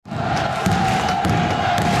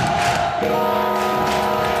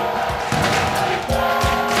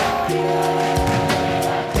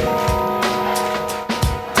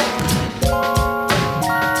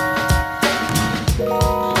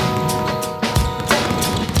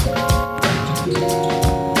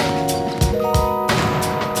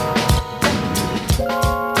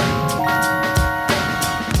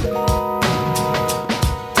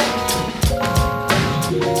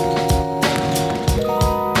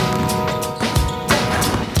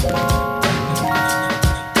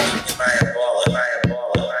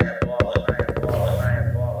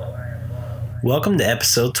Welcome to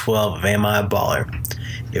episode 12 of Am I a Baller?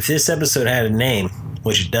 If this episode had a name,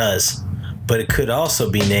 which it does, but it could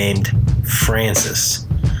also be named Francis,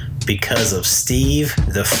 because of Steve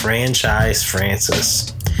the Franchise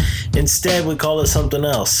Francis. Instead, we call it something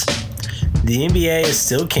else. The NBA is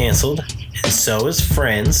still canceled, and so is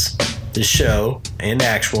Friends, the show, and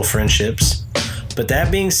actual friendships. But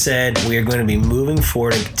that being said, we are going to be moving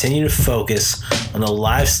forward and continue to focus on the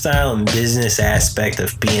lifestyle and business aspect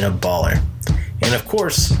of being a baller. And of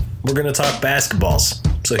course, we're going to talk basketballs.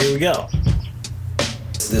 So here we go.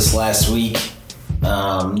 This last week,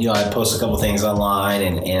 I posted a couple things online,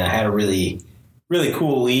 and I had a really, really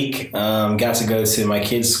cool week. Got to go to my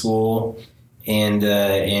kids' school, and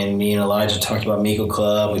me and Elijah talked about Miko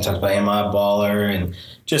Club. We talked about Am I a Baller, and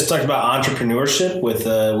just talked about entrepreneurship with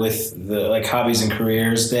the like Hobbies and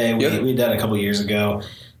Careers Day we'd done a couple years ago.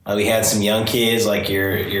 We had some young kids, like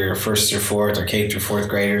your first through fourth or K through fourth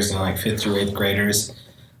graders, and like fifth through eighth graders.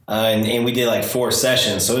 And we did like 4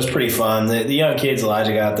 sessions, so it was pretty fun. The young kids,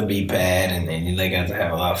 Elijah got the beat pad, and they got to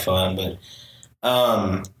have a lot of fun. But,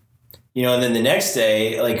 and then the next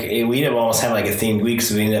day, like we almost had like a themed week,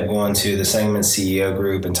 so we ended up going to the Sangamon CEO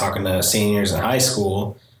group and talking to seniors in high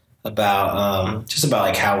school about just about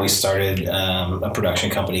like how we started a production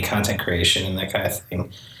company, content creation, and that kind of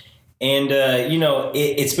thing. And,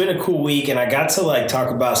 it's been a cool week, and I got to like talk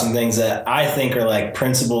about some things that I think are like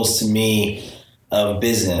principles to me of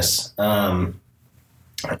business. And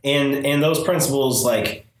those principles,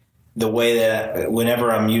 like the way that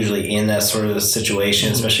whenever I'm usually in that sort of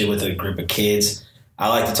situation, especially with a group of kids, I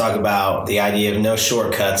like to talk about the idea of no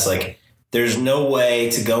shortcuts. Like there's no way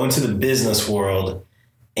to go into the business world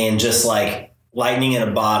and just like lightning in a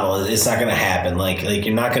bottle. It's not going to happen. Like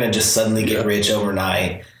you're not going to just suddenly get rich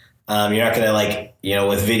overnight. You're not going to like,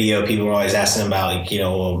 with video, people are always asking about like,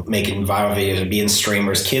 making viral videos or being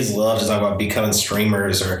streamers. Kids love to talk about becoming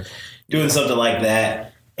streamers or doing something like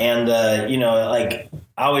that. And, like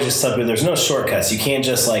I always just tell people there's no shortcuts. You can't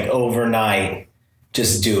just like overnight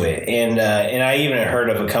just do it. And I even heard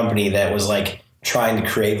of a company that was like trying to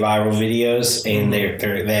create viral videos, and they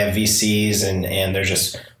have VCs and they're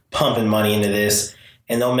just pumping money into this.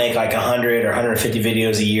 And they'll make like 100 or 150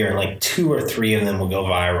 videos a year, and like 2 or 3 of them will go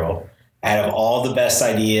viral out of all the best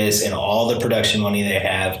ideas and all the production money they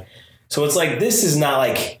have. So it's like, this is not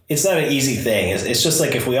like, it's not an easy thing. It's just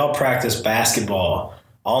like if we all practice basketball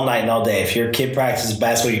all night and all day, if your kid practices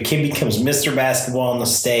basketball, your kid becomes Mr. Basketball in the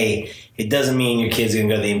state, it doesn't mean your kid's going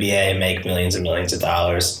to go to the NBA and make millions and millions of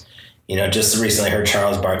dollars. Just recently heard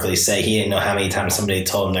Charles Barkley say he didn't know how many times somebody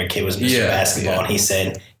told him their kid was Mr. Basketball, and he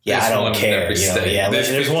said, I don't care. There's 50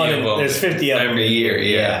 of them every year.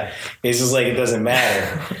 Yeah. It's just like, it doesn't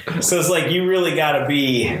matter. So it's like, you really got to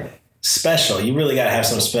be special. You really got to have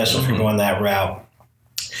something special if you're going that route.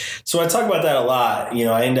 So I talk about that a lot.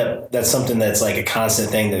 That's something that's like a constant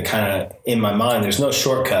thing that kind of in my mind, there's no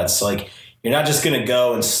shortcuts. So like, you're not just going to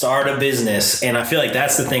go and start a business. And I feel like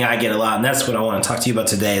that's the thing I get a lot. And that's what I want to talk to you about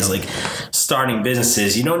today is like starting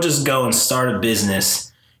businesses. You don't just go and start a business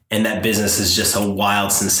and that business is just a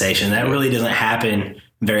wild sensation. That really doesn't happen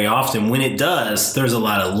very often. When it does, there's a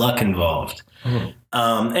lot of luck involved. Mm-hmm.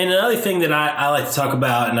 And another thing that I like to talk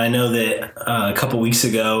about, and I know that a couple weeks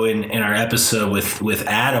ago in our episode with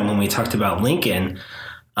Adam, when we talked about Lincoln,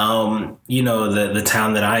 the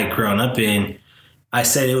town that I had grown up in, I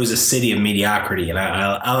said it was a city of mediocrity. And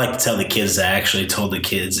I like to tell the kids, I actually told the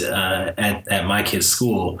kids at my kids'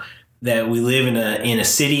 school, that we live in a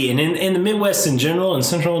city, and in the Midwest in general, and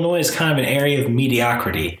Central Illinois is kind of an area of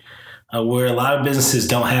mediocrity, where a lot of businesses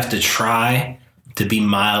don't have to try to be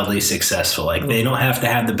mildly successful. Like they don't have to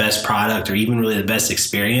have the best product or even really the best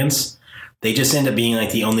experience. They just end up being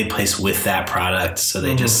like the only place with that product. So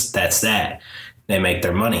they that's that. They make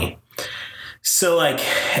their money. So like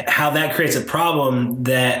how that creates a problem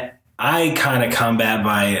that I kind of combat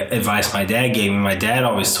by advice my dad gave me. My dad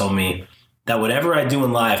always told me that whatever I do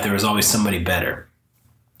in life, there was always somebody better.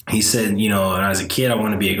 He said, when I was a kid, I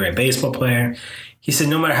wanted to be a great baseball player. He said,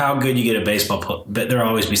 no matter how good you get at baseball, but there'll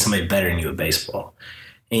always be somebody better than you at baseball.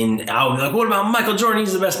 And I would be like, what about Michael Jordan?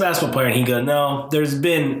 He's the best basketball player. And he'd go, no,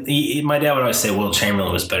 my dad would always say Wilt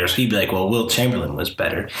Chamberlain was better. So he'd be like, well, Wilt Chamberlain was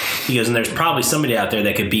better. He goes, and there's probably somebody out there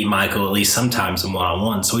that could beat Michael at least sometimes in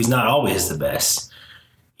one-on-one. So he's not always the best.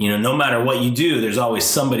 No matter what you do, there's always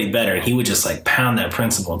somebody better. And he would just like pound that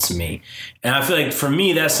principle to me. And I feel like for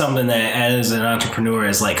me, that's something that as an entrepreneur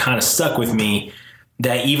is like kind of stuck with me,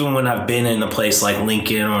 that even when I've been in a place like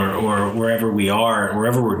Lincoln or wherever we are,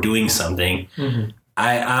 wherever we're doing something,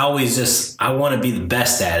 I always I want to be the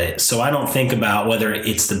best at it. So I don't think about whether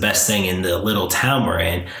it's the best thing in the little town we're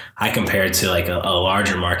in. I compare it to like a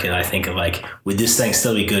larger market. I think of like, would this thing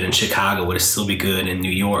still be good in Chicago? Would it still be good in New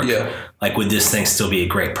York? Yeah. Like, would this thing still be a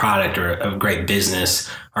great product or a great business?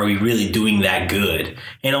 Are we really doing that good?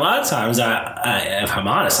 And a lot of times, if I'm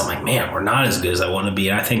honest, I'm like, man, we're not as good as I want to be.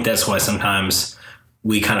 And I think that's why sometimes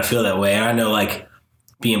we kind of feel that way. And I know, like,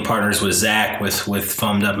 being partners with Zach with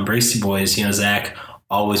Foamed Up and Bracey Boys, you know, Zach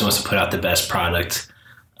always wants to put out the best product.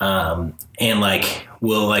 And like,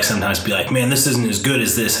 we'll like sometimes be like, man, this isn't as good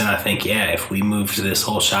as this. And I think, yeah, if we moved this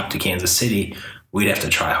whole shop to Kansas City, we'd have to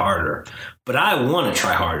try harder. But I want to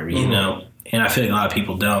try harder, you know, and I feel like a lot of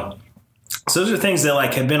people don't. So those are things that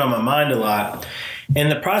like have been on my mind a lot. In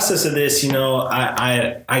the process of this, you know,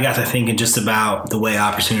 I got to thinking just about the way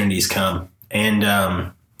opportunities come.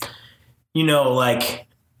 And, you know, like,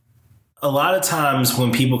 a lot of times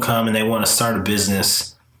when people come and they want to start a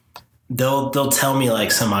business, they'll tell me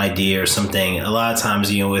like some idea or something. A lot of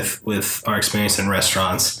times, you know, with our experience in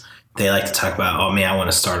restaurants, they like to talk about, oh man, I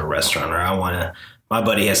want to start a restaurant, or my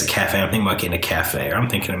buddy has a cafe. I'm thinking about getting a cafe, or I'm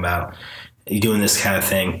thinking about doing this kind of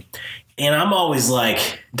thing. And I'm always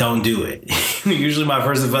like, don't do it. Usually my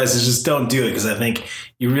first advice is just don't do it, because I think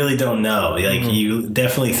you really don't know. Like, you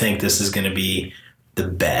definitely think this is going to be the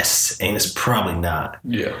best, and it's probably not.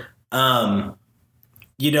 Yeah.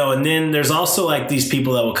 You know, and then there's also like these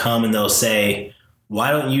people that will come and they'll say,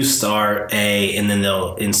 why don't you start and then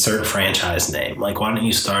they'll insert franchise name. Like, why don't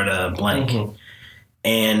you start a blank?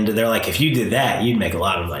 And they're like, if you did that, you'd make a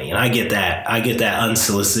lot of money. And I get that. I get that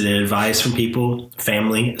unsolicited advice from people,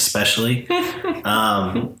 family especially,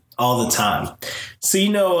 all the time. So, you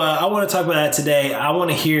know, I want to talk about that today. I want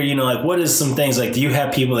to hear, you know, like, what is some things, like, do you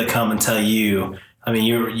have people that come and tell you, I mean,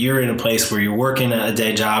 you're in a place where you're working a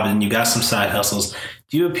day job and you got some side hustles.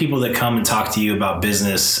 Do you have people that come and talk to you about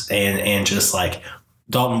business and just like,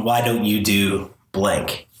 Dalton, why don't you do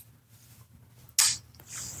blank?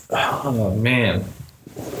 Oh, man.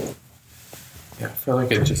 Yeah, I feel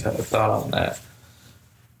like I just had a thought on that.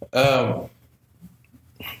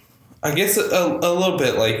 I guess a little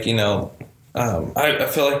bit like, you know, I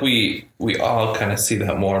feel like we all kind of see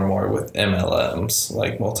that more and more with MLMs,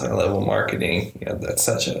 like multi-level marketing. You know, that's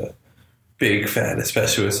such a big fad,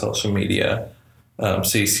 especially with social media.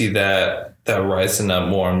 So you see that rising up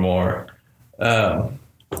more and more. But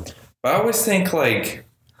I always think, like,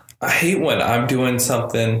 I hate when I'm doing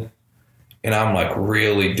something and I'm like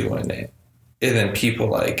really doing it, and then people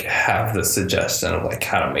like have the suggestion of like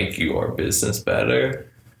how to make your business better.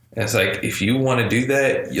 And it's like, if you want to do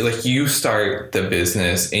that, you start the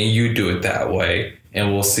business and you do it that way,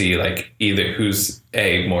 and we'll see like either who's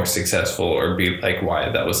A, more successful, or B, like, why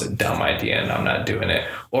that was a dumb idea and I'm not doing it,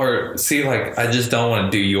 or C, like, I just don't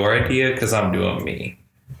want to do your idea because I'm doing me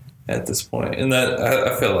at this point. And that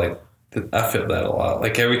I feel that a lot.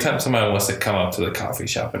 Like, every time somebody wants to come up to the coffee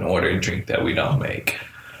shop and order a drink that we don't make,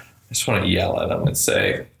 I just want to yell at them and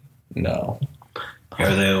say, no.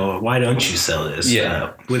 Or why don't you sell this?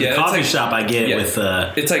 Yeah. With the coffee like, shop, I get it with...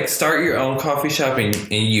 it's like, start your own coffee shop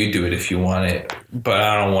and you do it if you want it, but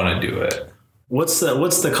I don't want to do it. What's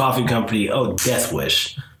the coffee company? Oh, Death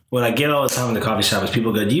Wish. What I get all the time in the coffee shop is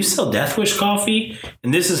people go, do you sell Death Wish coffee?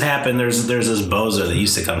 And this has happened. There's this bozo that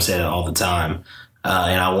used to come say that all the time.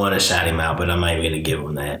 And I want to shout him out, but I'm not even going to give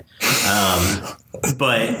him that.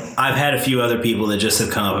 But I've had a few other people that just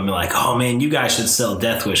have come up and been like, oh, man, you guys should sell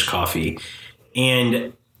Death Wish coffee.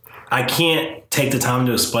 And I can't take the time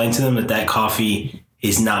to explain to them that coffee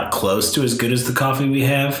is not close to as good as the coffee we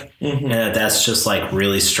have. And that's just like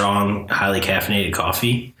really strong, highly caffeinated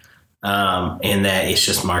coffee. And that it's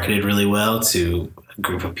just marketed really well to a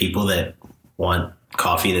group of people that want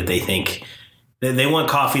coffee that they think... They want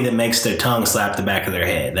coffee that makes their tongue slap the back of their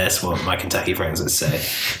head. That's what my Kentucky friends would say.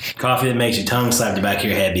 Coffee that makes your tongue slap the back of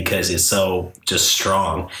your head because it's so just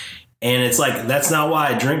strong. And it's like, that's not why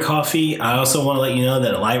I drink coffee. I also want to let you know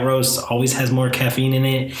that light roast always has more caffeine in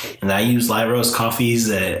it. And I use light roast coffees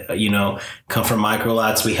that, you know, come from micro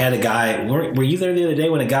lots. We had a guy, were you there the other day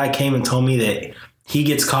when a guy came and told me that he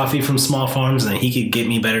gets coffee from small farms and he could get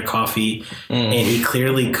me better coffee. And he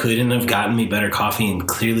clearly couldn't have gotten me better coffee and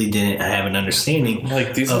clearly didn't have an understanding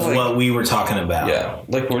like of what we were talking about. Yeah.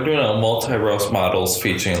 Like, we're doing a multi-roast models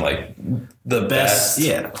featuring like the best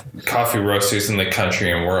coffee roasters in the country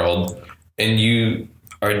and world. And you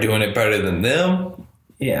are doing it better than them.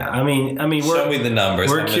 Yeah. I mean, show me the numbers.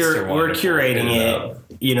 We're curating it.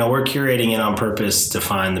 You know, we're curating it on purpose to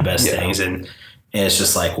find the best things. And it's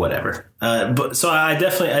just like, whatever. But so I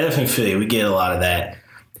definitely feel you. We get a lot of that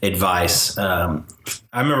advice. I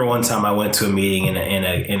remember one time I went to a meeting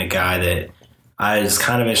and a guy that I was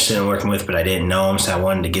kind of interested in working with, but I didn't know him, so I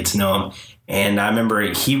wanted to get to know him. And I remember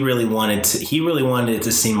he really wanted it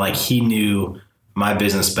to seem like he knew my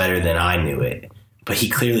business better than I knew it. But he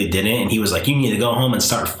clearly didn't. And he was like, you need to go home and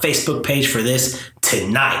start a Facebook page for this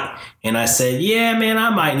tonight. And I said, yeah, man, I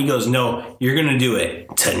might. And he goes, no, you're going to do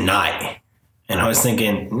it tonight. And I was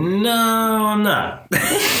thinking, no, I'm not.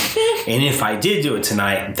 And if I did do it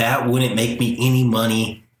tonight, that wouldn't make me any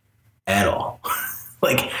money at all.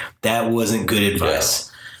 Like, that wasn't good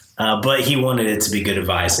advice. Yeah. But he wanted it to be good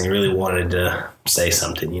advice, and he really wanted to say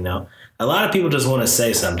something, you know. A lot of people just want to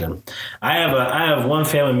say something. I have one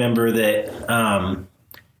family member that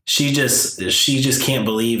she just can't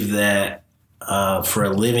believe that for a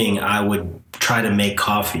living I would try to make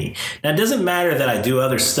coffee. Now, it doesn't matter that I do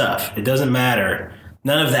other stuff. It doesn't matter.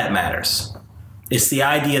 None of that matters. It's the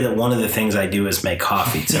idea that one of the things I do is make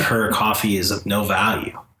coffee. To her, coffee is of no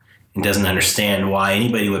value. And doesn't understand why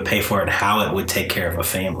anybody would pay for it and how it would take care of a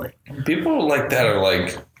family. People like that are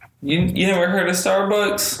like, you never heard of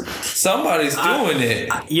Starbucks? Somebody's doing it.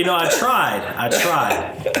 I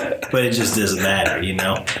tried, but it just doesn't matter, you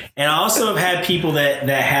know. And I also have had people that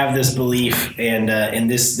have this belief, and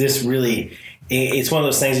this really, it's one of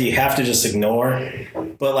those things that you have to just ignore.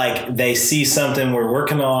 But like, they see something we're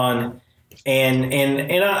working on. And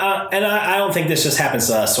I don't think this just happens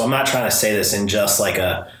to us. So I'm not trying to say this in just like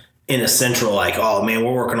in a central, like, oh man,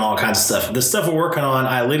 we're working on all kinds of stuff. The stuff we're working on,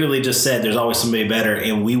 I literally just said there's always somebody better,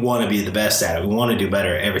 and we want to be the best at it. We want to do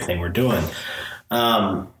better at everything we're doing.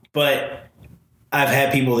 But I've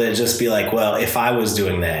had people that just be like, well, if I was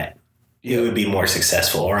doing that, it would be more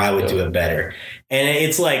successful, or I would do it better. And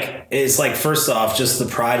it's like, first off, just the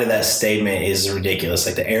pride of that statement is ridiculous.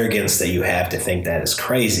 Like, the arrogance that you have to think that is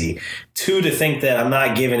crazy. 2, to think that I'm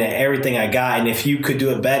not giving it everything I got, and if you could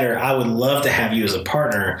do it better, I would love to have you as a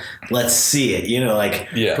partner. Let's see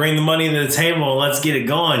it, bring the money to the table and let's get it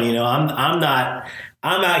going. I'm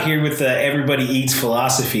out here with the everybody eats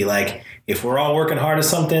philosophy. Like, if we're all working hard at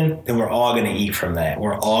something, then we're all going to eat from that.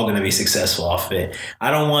 We're all going to be successful off of it.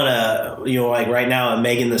 I don't want to, like right now, a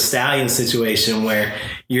Megan Thee Stallion situation where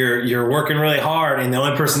you're working really hard and the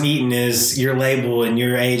only person eating is your label and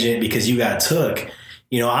your agent because you got took.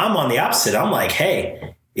 I'm on the opposite. I'm like,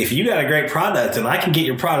 hey, if you got a great product and I can get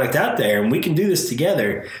your product out there and we can do this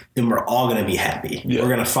together, then we're all going to be happy. Yeah. We're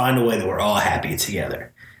going to find a way that we're all happy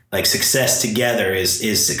together. Like, success together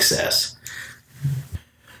is success.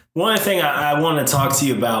 One thing I want to talk to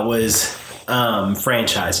you about was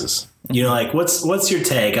franchises. Like, what's your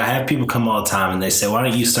take? I have people come all the time and they say, why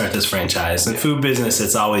don't you start this franchise? In food business,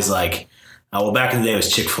 it's always like, back in the day it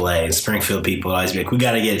was Chick-fil-A. And Springfield people always be like, we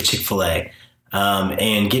got to get a Chick-fil-A.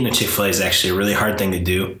 And getting a Chick-fil-A is actually a really hard thing to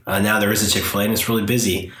do. Now there is a Chick-fil-A and it's really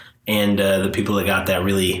busy. And the people that got that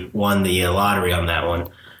really won the lottery on that one.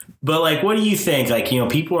 But like, what do you think? Like,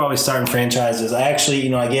 people are always starting franchises. I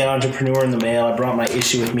actually, I get Entrepreneur in the mail. I brought my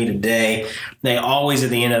issue with me today. They always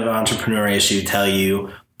at the end of an Entrepreneur issue tell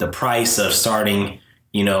you the price of starting,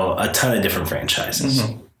 a ton of different franchises.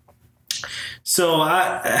 Mm-hmm. So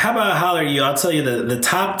how about I holler at you? I'll tell you the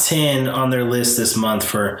top 10 on their list this month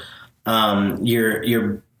for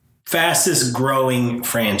your fastest growing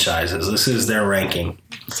franchises. This is their ranking.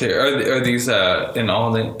 So are these in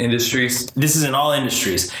all the industries? This is in all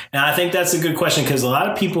industries. And I think that's a good question because a lot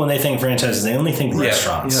of people, when they think franchises, they only think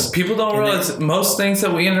restaurants. Yeah. People don't realize most things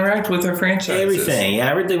that we interact with are franchises.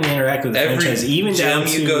 Everything we interact with franchises. Even gym down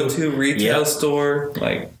to you go to, retail store,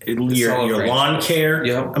 like your lawn care.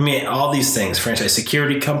 Yep. I mean, all these things, franchise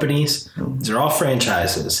security companies, these are all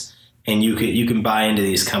franchises. And you can buy into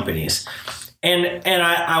these companies. And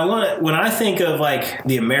I want to, when I think of like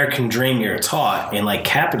the American dream you're taught in like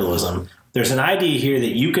capitalism, there's an idea here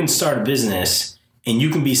that you can start a business and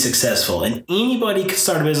you can be successful, and anybody can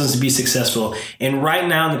start a business and be successful. And right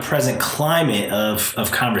now in the present climate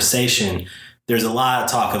of conversation, there's a lot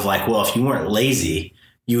of talk of like, well, if you weren't lazy,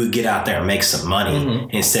 you would get out there and make some money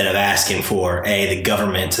instead of asking for the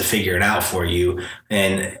government to figure it out for you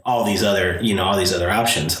and all these other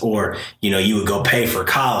options, or, you would go pay for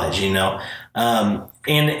college, and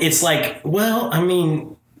it's like, well, I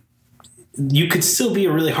mean, you could still be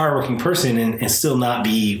a really hardworking person and still not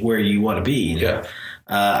be where you want to be. Yeah.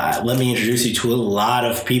 Let me introduce you to a lot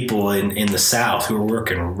of people in the South who are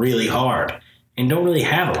working really hard and don't really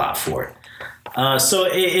have a lot for it. So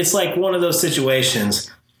it's like one of those situations.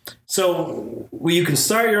 So you can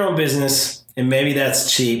start your own business, and maybe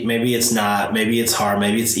that's cheap. Maybe it's not. Maybe it's hard.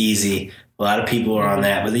 Maybe it's easy. A lot of people are on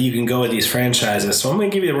that. But then you can go with these franchises. So I'm going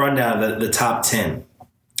to give you the rundown of the top 10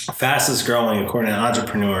 fastest growing according to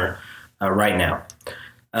Entrepreneur right now.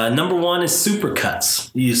 Number 1 is Supercuts.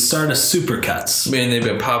 You start a Supercuts. Man, they've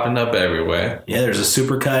been popping up everywhere. Yeah, there's a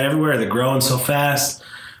Supercut everywhere. They're growing so fast.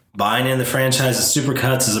 Buying in the franchise of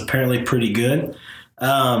Supercuts is apparently pretty good.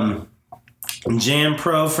 Jam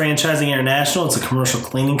Pro Franchising International. It's a commercial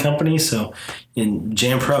cleaning company. So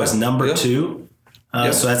Jam Pro is number 2.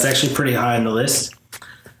 So that's actually pretty high on the list.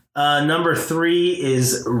 Number 3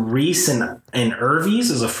 is Reese and Irvy's.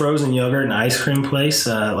 Is a frozen yogurt and ice cream place,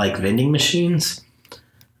 like vending machines.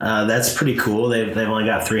 That's pretty cool. They've only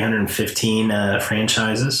got 315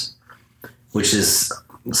 franchises, which is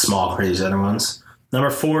small for these other ones. Number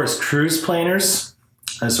 4 is Cruise Planners,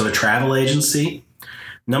 so a travel agency.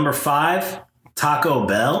 Number 5, Taco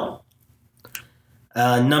Bell.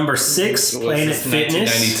 Number 6, Planet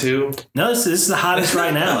Fitness. 1992. No, this is the hottest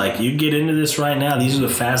right now. Like, you get into this right now. These are the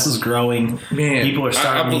fastest growing. Man, people are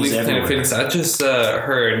starting these everywhere. Planet Fitness. I just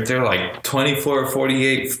heard they're like 24 or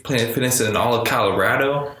 48 Planet Fitness in all of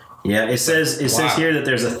Colorado. Yeah, it says here that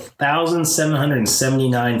there's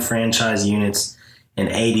 1,779 franchise units and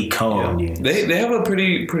 80 co-owned units. They have a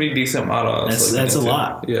pretty decent model. That's a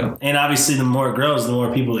lot. Yeah, and obviously the more it grows, the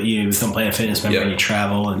more people that you become Planet Fitness member and you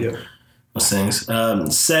travel and those things.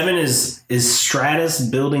 7 is Stratus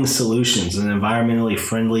Building Solutions, an environmentally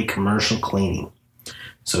friendly commercial cleaning.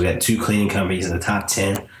 So we got 2 cleaning companies in the top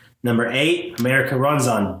 10. Number 8, America runs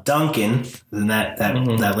on Dunkin'. And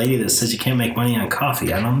that lady that says you can't make money on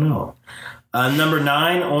coffee, I don't know. Number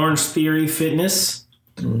 9, Orange Theory Fitness.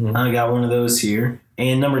 I got one of those here.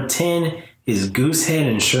 And number 10 is Goosehead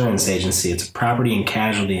Insurance Agency. It's a property and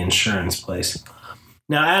casualty insurance place.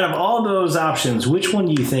 Now, out of all those options, which one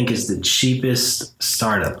do you think is the cheapest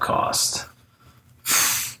startup cost?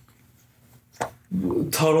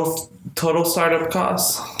 Total startup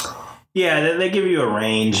costs? Yeah, they give you a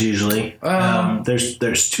range usually.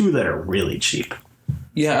 There's 2 that are really cheap.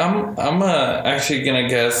 Yeah, I'm actually gonna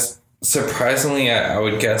guess. Surprisingly, I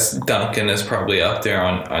would guess Dunkin' is probably up there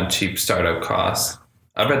on cheap startup costs.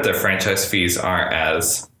 I bet their franchise fees aren't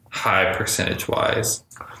as high percentage wise.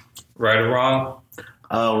 Right or wrong?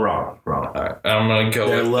 Oh, wrong. All right, I'm gonna go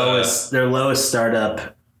with their lowest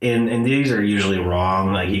startup, and these are usually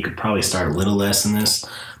wrong. Like, you could probably start a little less than this.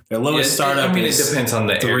 Their lowest startup it depends on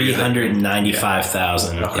the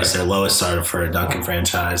 $395,000 is their lowest startup for a Dunkin'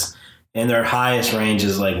 franchise. And their highest range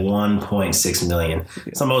is like $1.6 million.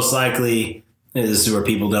 Yeah. So most likely, this is where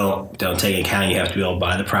people don't take account. You have to be able to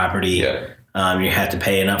buy the property. Yeah. You have to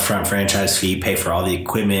pay an upfront franchise fee, pay for all the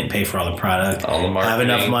equipment, pay for all the product, all the marketing, have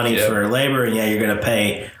enough money for labor, and you're going to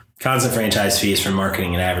pay constant franchise fees for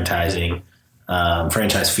marketing and advertising,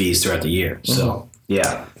 franchise fees throughout the year. So,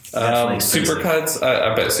 yeah. Supercuts,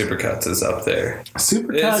 I bet Supercuts is up there. It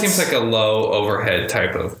seems like a low overhead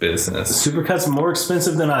type of business. Supercuts more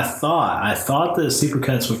expensive than I thought. I thought the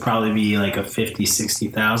Supercuts would probably be like a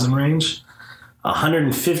 50,000-60,000 range.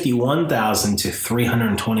 151,000 to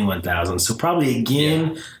 321,000. So probably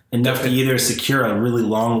again enough to either secure a really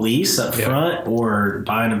long lease up front or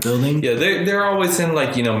buying a building. Yeah, they're always in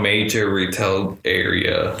like major retail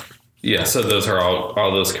area. Yeah, so those are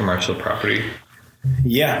all those commercial property.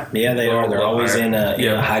 Yeah, they are. They're always in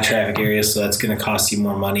high traffic areas, so that's going to cost you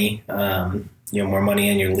more money. More money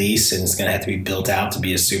in your lease, and it's going to have to be built out to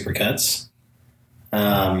be a Supercuts.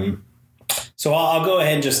 So I'll go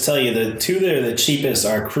ahead and just tell you the 2 that are the cheapest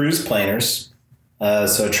are Cruise Planners.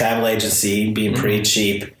 So a travel agency being pretty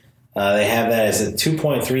cheap. They have that as a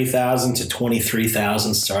 $2,300 to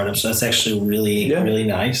 $23,000 startup. So that's actually really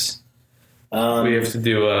nice. We have to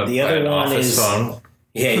do the other one office phone.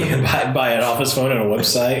 Yeah, you can buy an office phone on a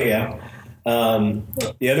website. Yeah.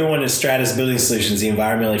 The other one is Stratus Building Solutions, the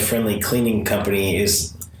environmentally friendly cleaning company.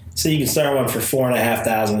 So you can start one for $4,500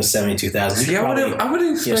 to $72,000. Yeah, I would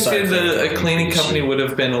have expected a cleaning company would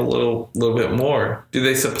have been a little bit more. Do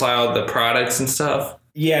they supply all the products and stuff?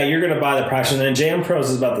 Yeah, you're going to buy the product, and then Jam Pros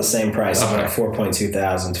is about the same price, about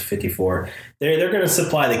 $4,200 to $54,000. They're going to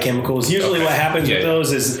supply the chemicals. Usually, what happens with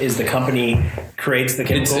those is the company creates the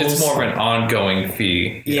chemicals. It's more of an ongoing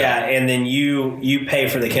fee. Yeah, and then you pay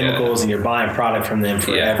for the chemicals, and you're buying product from them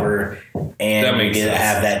forever, and you get to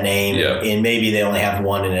have that name. Yeah. And maybe they only have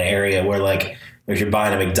one in an area where, like, if you're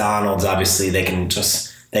buying a McDonald's, obviously they can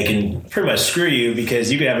pretty much screw you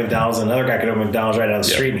because you could have McDonald's and another guy could open McDonald's right down the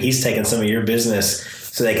street, and he's taking some of your business.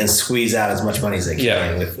 So they can squeeze out as much money as they can.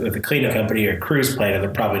 Yeah. With a cleaning company or a cruise planner, they're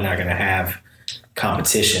probably not going to have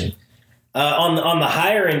competition. On the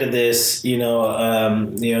higher end of this,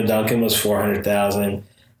 Dunkin' was $400,000.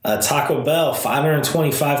 Taco Bell,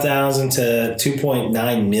 $525,000 to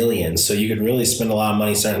 $2.9 million. So you could really spend a lot of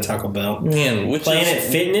money starting Taco Bell. Man, Planet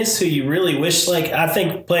Fitness, who you really wish,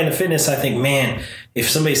 man, if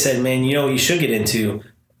somebody said, man, you should get into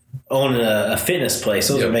owning a fitness place.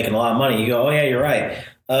 Those are making a lot of money. You go, oh yeah, you're right.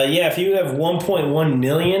 Yeah, if you have 1.1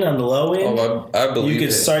 million on the low end, I believe you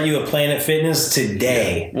could start you a Planet Fitness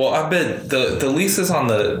today. Yeah. Well, I bet the leases on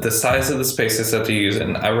the size of the spaces that they're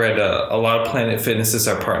using. I read a lot of Planet Fitnesses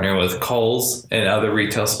are partnering with Kohl's and other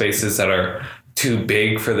retail spaces that are too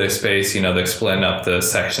big for their space. You know, they're splitting up the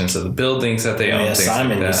sections of the buildings that they own. Yeah,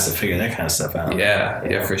 Simon needs to figure that kind of stuff out.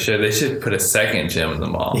 Yeah, for sure. They should put a second gym in the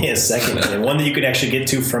mall. Yeah, second gym. One that you could actually get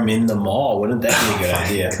to from in the mall. Wouldn't that be a good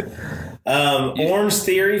idea? Orange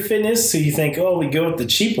Theory Fitness. So you think, oh, we go with the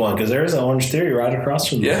cheap one because there's an Orange Theory right across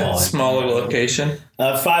from the mall. Smaller location.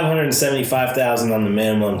 $575,000 on the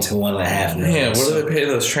minimum to $1.5 million. Yeah, what do they pay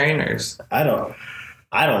those trainers? I don't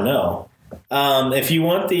know. If you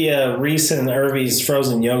want the Reese and Irvy's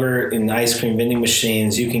frozen yogurt and ice cream vending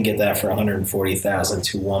machines, you can get that for $140,000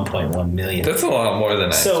 to $1.1 million. That's a lot more than I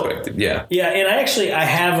expected. Yeah. Yeah, and I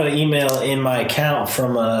have an email in my account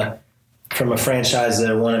from a franchise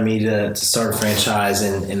that wanted me to start a franchise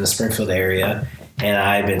in the Springfield area, and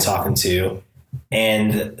I've been talking to,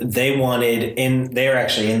 and they wanted, and they're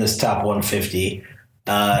actually in this top 150.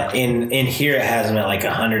 In here it has them at like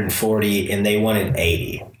 140, and they wanted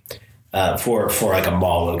 80 for like a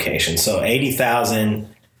mall location. So 80,000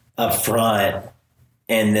 up front,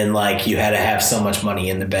 and then like you had to have so much money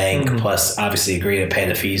in the bank, plus obviously agree to pay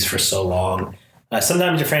the fees for so long.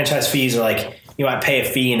 Sometimes your franchise fees are like, you might pay a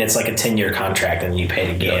fee and it's like a 10-year contract and you pay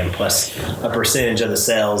it again, plus a percentage of the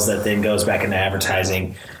sales that then goes back into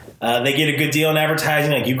advertising. They get a good deal in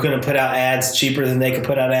advertising. Like you couldn't put out ads cheaper than they could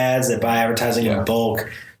put out ads. They buy advertising in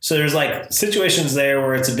bulk. So there's like situations there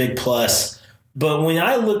where it's a big plus. But when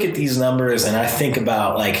I look at these numbers and I think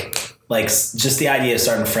about like just the idea of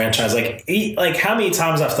starting a franchise, like how many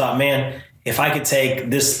times I've thought, man, if I could take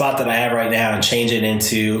this spot that I have right now and change it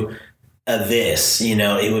into this, you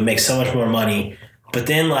know, it would make so much more money. But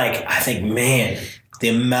then like I think, man, the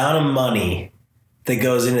amount of money that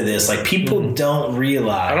goes into this, like people don't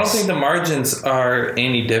realize. I don't think the margins are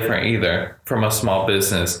any different either from a small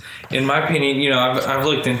business. In my opinion, you know, I've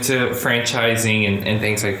looked into franchising and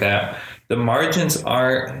things like that. The margins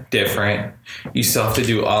are different. You still have to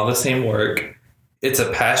do all the same work. It's a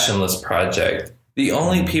passionless project. The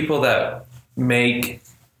only people that make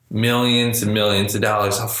millions and millions of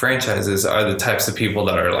dollars off franchises are the types of people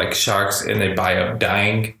that are like sharks and they buy up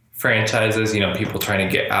dying franchises, you know, people trying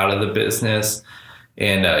to get out of the business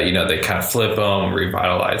and, you know, they kind of flip them,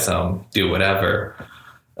 revitalize them, do whatever.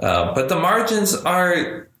 But the margins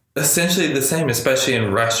are essentially the same, especially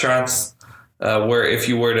in restaurants, where if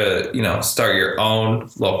you were to, you know, start your own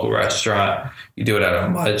local restaurant, you do it at a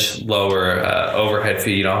much lower overhead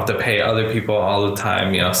fee. You don't have to pay other people all the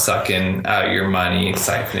time, you know, sucking out your money,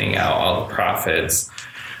 siphoning out all the profits.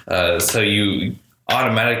 So you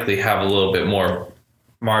automatically have a little bit more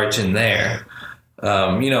margin there.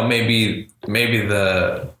 You know, maybe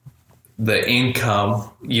the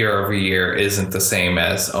income year over year isn't the same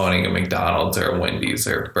as owning a McDonald's or a Wendy's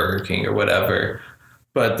or Burger King or whatever.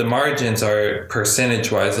 But the margins are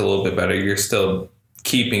percentage-wise a little bit better. You're still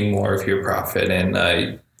keeping more of your profit,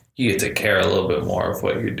 and you get to care a little bit more of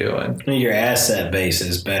what you're doing. Your asset base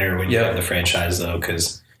is better when you have the franchise, though,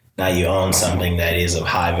 because now you own something that is of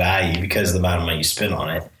high value because of the amount of money you spend on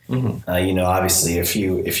it. You know, obviously, if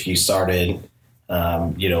you started,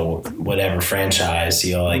 you know, whatever franchise,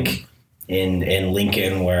 you know, like in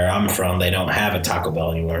Lincoln, where I'm from, they don't have a Taco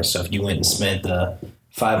Bell anymore. So if you went and spent the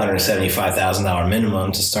 $575,000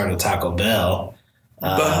 minimum to start a Taco Bell.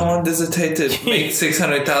 But how long does it take to make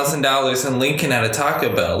 $600,000 in Lincoln at a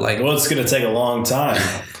Taco Bell? Like, well, it's going to take a long time,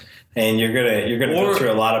 and you're gonna go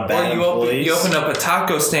through a lot of bad employees. You open up a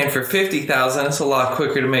taco stand for $50,000. It's a lot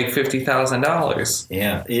quicker to make $50,000.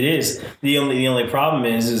 Yeah, it is. The only problem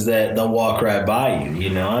is that they'll walk right by you. You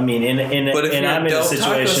know, I mean, and I'm in a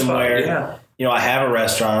situation where you know I have a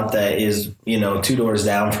restaurant that is, you know, 2 doors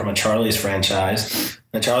down from a Charlie's franchise.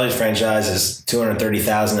 The Charlie's franchise is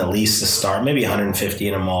 $230,000 at least to start, maybe $150,000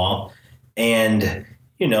 in a mall, and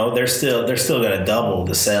you know they're still going to double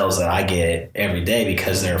the sales that I get every day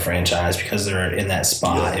because they're a franchise, because they're in that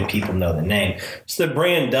spot and people know the name. So the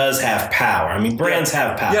brand does have power. I mean, brands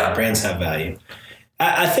have power. Yeah. Brands have value.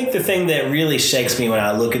 I think the thing that really shakes me when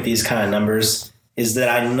I look at these kind of numbers is that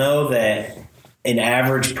I know that an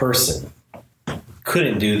average person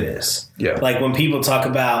couldn't do this. Yeah. Like when people talk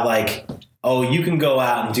about like, oh, you can go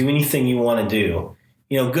out and do anything you want to do.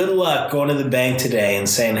 You know, good luck going to the bank today and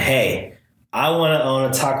saying, hey, I want to own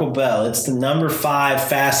a Taco Bell. It's the number 5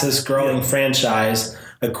 fastest growing franchise.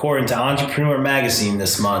 according to Entrepreneur Magazine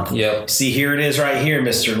this month. Yep. See, here it is right here,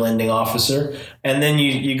 Mr. Lending Officer. And then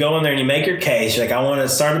you go in there and you make your case. You're like, I want to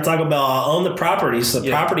start to talk about I'll own the property, so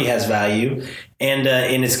the property has value, and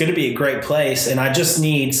it's going to be a great place. And I just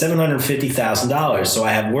need $750,000, so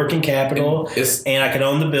I have working capital, and I can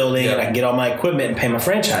own the building, and I can get all my equipment and pay my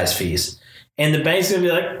franchise fees. And the bank's going to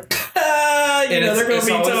be like, they're going to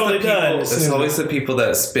be totally done. It's always the people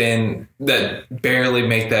that barely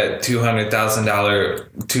make that $200,000,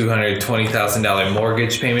 $220,000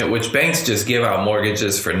 mortgage payment, which banks just give out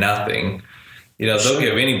mortgages for nothing. They'll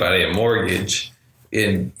give anybody a mortgage,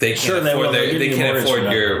 and they can't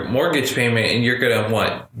afford your mortgage payment, and you're going to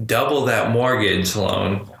want double that mortgage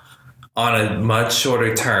loan on a much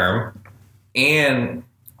shorter term, and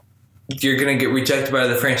you're going to get rejected by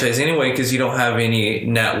the franchise anyway because you don't have any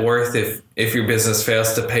net worth if your business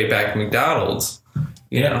fails to pay back McDonald's.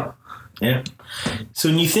 You know? Yeah. So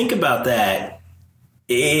when you think about that,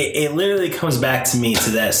 it literally comes back to me to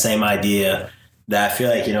that same idea that I feel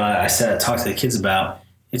like, I talk to the kids about.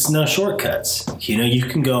 It's no shortcuts. You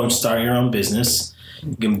can go and start your own business.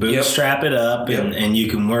 You can bootstrap it up and you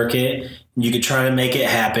can work it. You can try to make it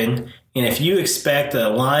happen. And if you expect a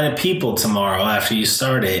line of people tomorrow after you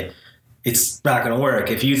start it, it's not going to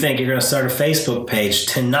work. If you think you're going to start a Facebook page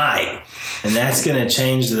tonight and that's going to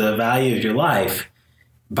change the value of your life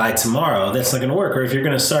by tomorrow, that's not going to work. Or if you're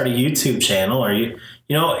going to start a YouTube channel, or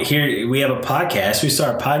here we have a podcast. We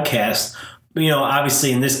start a podcast.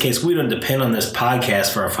 Obviously in this case, we don't depend on this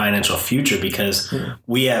podcast for our financial future because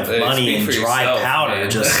we have money and dry powder,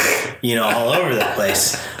 man. Just, all over the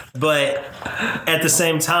place. But at the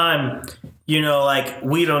same time, we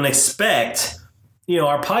don't expect,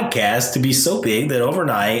 our podcast to be so big that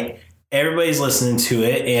overnight everybody's listening to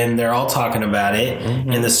it and they're all talking about it.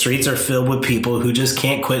 Mm-hmm. And the streets are filled with people who just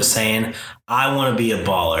can't quit saying, I want to be a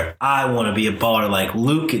baller. I want to be a baller like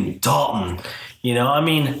Luke and Dalton.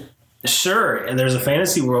 Sure, and there's a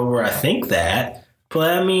fantasy world where I think that, but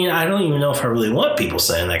I don't even know if I really want people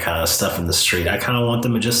saying that kind of stuff in the street. I kind of want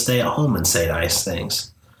them to just stay at home and say nice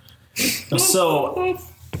things. So,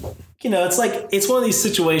 it's one of these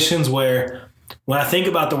situations where when I think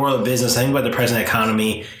about the world of business, I think about the present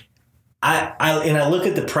economy, I look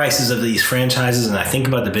at the prices of these franchises and I think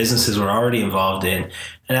about the businesses we're already involved in,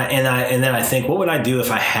 and then I think, what would I do if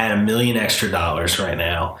I had $1 million extra right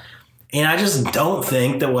now? And I just don't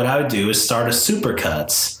think that what I would do is start a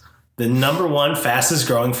Supercuts, the number one fastest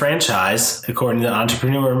growing franchise, according to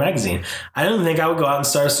Entrepreneur Magazine. I don't think I would go out and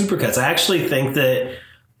start a Supercuts. I actually think that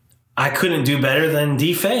I couldn't do better than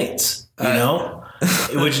D-Fades,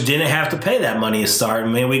 which didn't have to pay that money to start.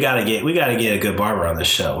 Man, we got to get a good barber on this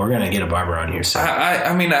show. We're going to get a barber on here soon.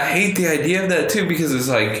 I hate the idea of that too, because it's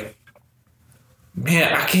like,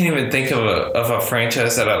 man, I can't even think of a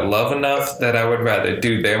franchise that I love enough that I would rather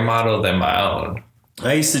do their model than my own.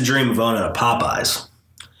 I used to dream of owning a Popeyes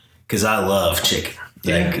because I love chicken.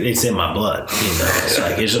 Like, it's in my blood.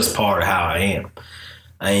 It's just part of how I am.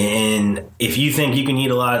 And if you think you can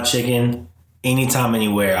eat a lot of chicken anytime,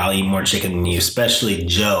 anywhere, I'll eat more chicken than you, especially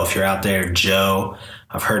Joe. If you're out there, Joe,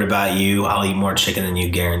 I've heard about you. I'll eat more chicken than you,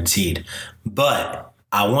 guaranteed. But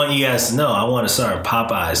I want you guys to know I want to start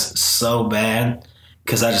Popeyes so bad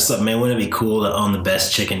because I just thought, man, wouldn't it be cool to own the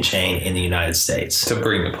best chicken chain in the United States? To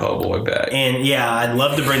bring the po' boy back. And yeah, I'd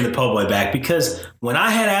love to bring the po' boy back because when I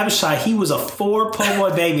had Abishai, he was a 4 po'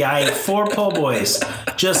 boy baby. I ate 4 po' boys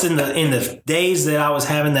just in the days that I was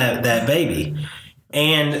having that baby.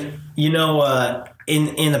 And, in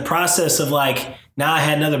the process of now I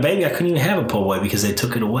had another baby, I couldn't even have a po' boy because they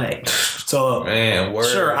took it away. So, man,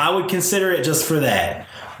 sure, I would consider it just for that.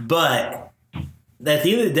 But at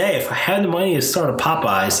the end of the day, if I had the money to start a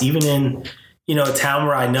Popeyes, even in, a town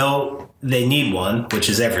where I know they need one, which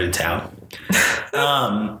is every town,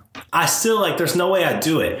 I still there's no way I'd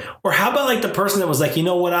do it. Or how about the person that was like, you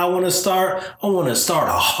know what I want to start? I want to start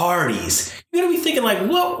a Hardee's. You're going to be thinking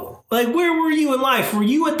what? Where were you in life? Were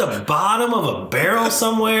you at the bottom of a barrel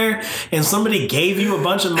somewhere and somebody gave you a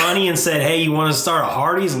bunch of money and said, hey, you want to start a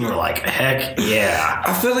Hardee's? And you were like, heck yeah.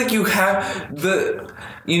 I feel like you have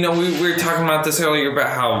we were talking about this earlier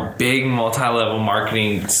about how big multi-level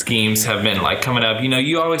marketing schemes have been coming up.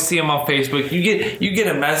 You always see them on Facebook. You get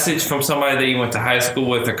a message from somebody that you went to high school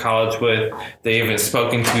with or college with, they haven't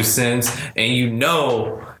spoken to since, and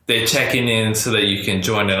they're checking in so that you can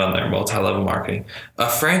join in on their multi-level marketing.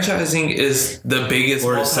 Franchising is the biggest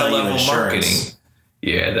multi-level marketing.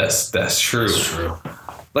 Yeah, that's true. That's true.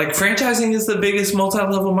 Franchising is the biggest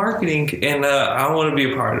multi-level marketing, and I want to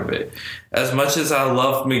be a part of it. As much as I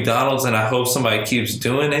love McDonald's and I hope somebody keeps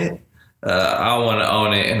doing it, I want to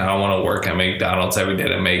own it, and I want to work at McDonald's every day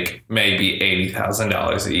to make maybe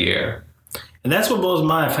 $80,000 a year. And that's what blows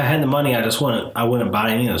my mind. If I had the money, I wouldn't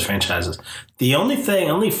buy any of those franchises. The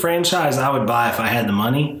only franchise I would buy if I had the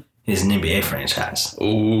money is an NBA franchise.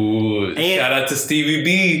 Ooh, shout out to Stevie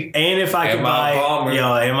B. And if I could buy,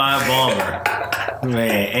 am I a bomber?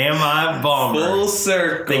 Man, am I a bomber? Full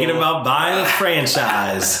circle. Thinking about buying a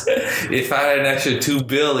franchise. If I had an extra $2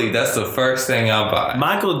 billion, that's the first thing I'll buy.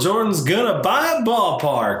 Michael Jordan's gonna buy a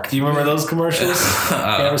ballpark. Do you remember those commercials? You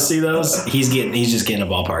ever see those? He's just getting a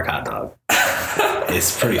ballpark hot dog.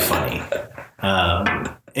 It's pretty funny.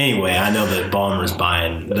 Anyway, I know that Ballmer's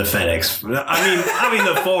buying the FedEx. I mean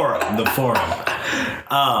the Forum.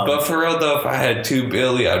 But for real though, if I had $2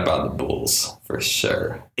 billion, I'd buy the Bulls for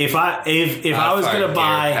sure. If I was gonna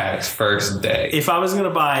buy first day, if I was gonna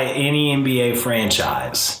buy any NBA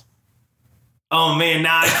franchise, oh man,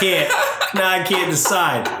 now I can't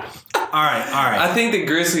decide. All right. I think the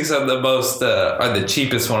Grizzlies are the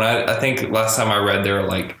cheapest one. I think last time I read they were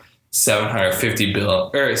like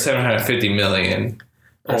 $750 million.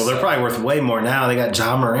 Oh, they're probably worth way more now. They got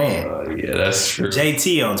Ja Morant. Yeah, that's true.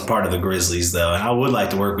 JT owns part of the Grizzlies, though, and I would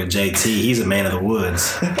like to work with JT. He's a man of the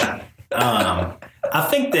woods. I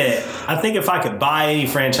think if I could buy any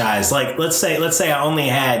franchise, like let's say I only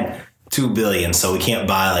had $2 billion, so we can't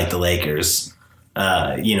buy like the Lakers.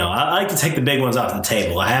 I like to take the big ones off the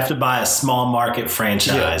table. I have to buy a small market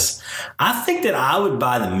franchise. Yeah. I think that I would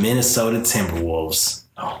buy the Minnesota Timberwolves.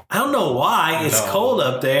 I don't know why. It's cold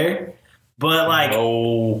up there. But,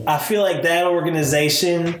 I feel like that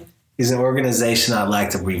organization is an organization I'd like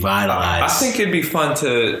to revitalize. I think it'd be fun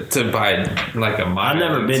to buy, like, a minor I've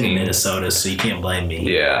never been team. to Minnesota, so you can't blame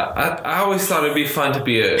me. Yeah. I always thought it'd be fun to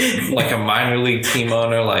be a minor league team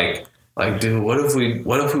owner, like, dude, what if we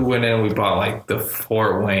went in and we bought, like, the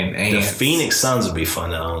Fort Wayne Ants? The Phoenix Suns would be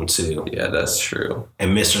fun to own, too. Yeah, that's true.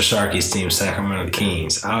 And Mr. Sharkey's team, Sacramento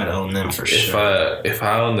Kings. I would own them for sure. If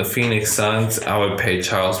I owned the Phoenix Suns, I would pay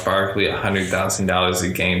Charles Barkley $100,000 a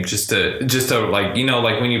game just to like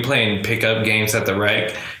when you play in pickup games at the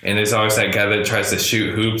rec, and there's always that guy that tries to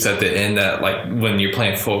shoot hoops at the end that, like, when you're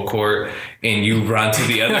playing full court and you run to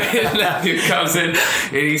the other end, that dude comes in and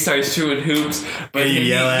he starts shooting hoops, but you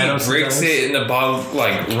yell at him, breaks it and the ball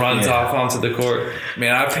like runs off onto the court.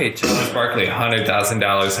 Man, I paid Charles Barkley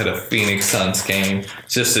 $100,000 at a Phoenix Suns game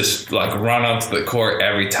just to like run onto the court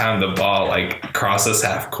every time the ball like crosses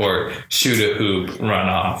half court, shoot a hoop, run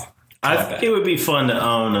off. I think it would be fun to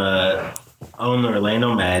own the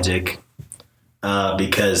Orlando Magic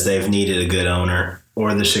because they've needed a good owner.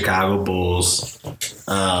 Or the Chicago Bulls.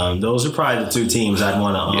 Those are probably the two teams I'd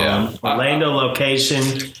want to own. Yeah. Orlando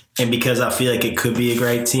location, and because I feel like it could be a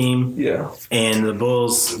great team. Yeah. And the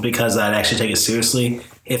Bulls, because I'd actually take it seriously.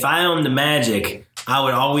 If I owned the Magic, I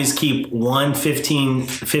would always keep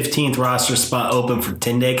 15th roster spot open for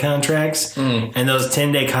 10-day contracts. And those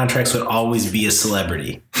 10-day contracts would always be a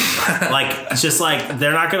celebrity.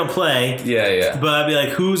 They're not going to play. Yeah. But I'd be like,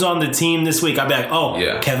 who's on the team this week? I'd be like,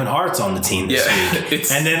 Kevin Hart's on the team this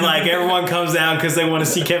week. And then like everyone comes down because they want to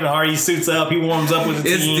see Kevin Hart. He suits up. He warms up with the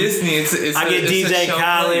team. It's Disney. I get DJ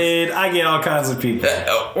Khaled. I get all kinds of people.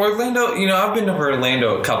 Orlando, I've been to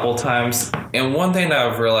Orlando a couple times. And one thing that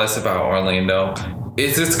I've realized about Orlando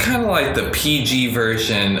is it's kind of like the PG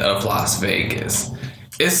version of Las Vegas.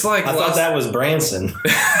 It's like I thought that was Branson.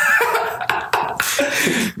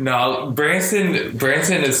 No, Branson is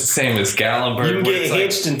the same as Gatlinburg. You can get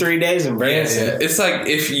hitched in 3 days in Branson. Yeah. It's like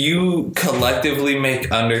if you collectively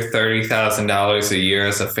make under $30,000 a year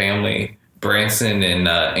as a family, Branson and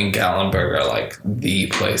Gatlinburg are like the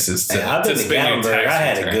places to, I've been to Gatlinburg. I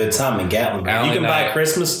had a good time in Gatlinburg. You can buy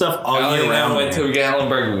Christmas stuff all year round. I went to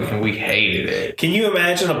Gatlinburg and we hated it. Can you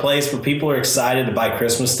imagine a place where people are excited to buy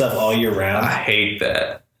Christmas stuff all year round? I hate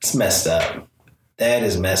that. It's messed up. That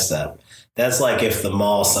is messed up. That's like if the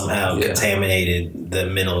mall somehow contaminated the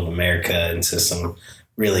middle of America into some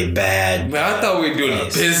really bad. Man, I thought we were doing a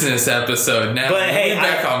business episode now. But hey,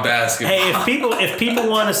 back on basketball. Hey, if people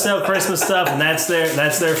want to sell Christmas stuff and that's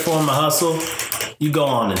their form of hustle, you go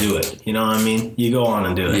on and do it. You know what I mean? You go on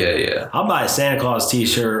and do it. Yeah. I'll buy a Santa Claus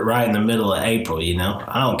t-shirt right in the middle of April.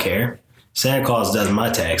 I don't care. Santa Claus does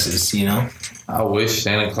my taxes. I wish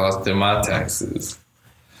Santa Claus did my taxes.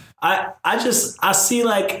 I see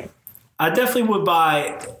like. I definitely would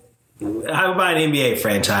buy an NBA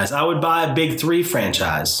franchise. I would buy a Big Three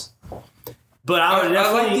franchise. But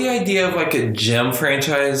I like the idea of like a gym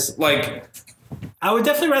franchise. Like, I would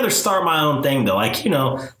definitely rather start my own thing though. Like,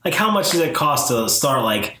 like how much does it cost to start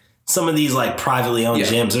like some of these like privately owned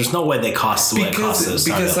gyms? There's no way they cost what it costs to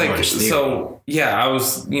start. I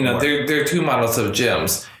was, there are two models of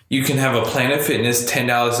gyms. you can have a Planet Fitness,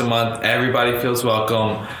 $10 a month. Everybody feels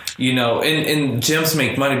welcome. You know, and gyms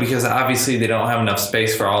make money because obviously they don't have enough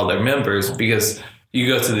space for all their members, because you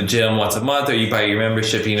go to the gym once a month or you buy your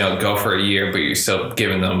membership, you know, go for a year, but you're still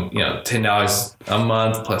giving them, you know, $10 a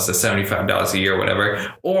month plus the $75 a year,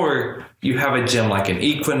 whatever. Or you have a gym like an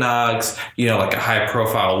Equinox, you know, like a high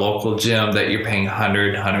profile local gym that you're paying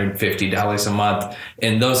 $100, $150 a month.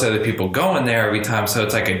 And those are the people going there every time. So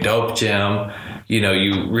it's like a dope gym. You know,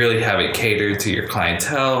 you really have it catered to your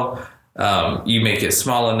clientele. You make it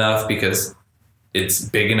small enough because it's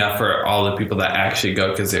big enough for all the people that actually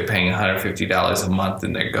go, because they're paying $150 a month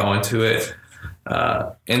and they're going to it.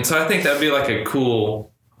 And so I think that'd be like a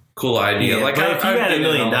cool idea. Yeah, like, but if you had $1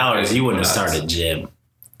 million, you wouldn't have started a gym.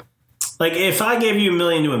 Like, if I gave you $1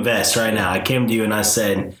 million to invest right now, I came to you and I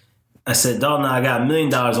said, Dalton, I got $1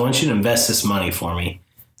 million. I want you to invest this money for me.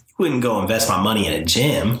 You wouldn't go invest my money in a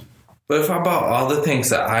gym. But if I bought all the things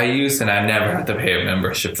that I use and I never have to pay a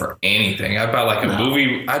membership for anything, I'd buy like a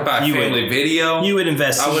movie, I'd buy a family video. You would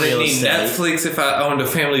invest in real estate. I wouldn't need Netflix if I owned a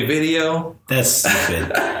family video. That's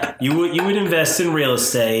stupid. You would invest in real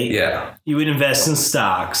estate. Yeah. You would invest in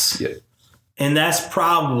stocks. Yeah. And that's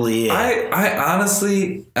probably it. I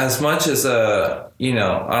honestly, as much as, you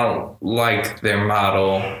know, I don't like their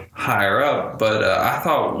model higher up, but I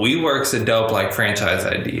thought WeWork's a dope like franchise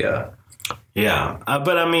idea. Yeah,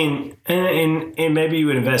 but I mean, and maybe you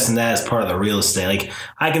would invest in that as part of the real estate. Like,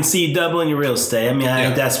 I can see you doubling your real estate. I mean, I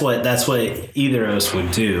think that's what either of us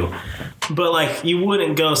would do. But like, you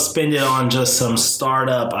wouldn't go spend it on just some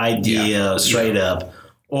startup idea straight up,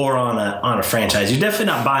 or on a franchise. You're definitely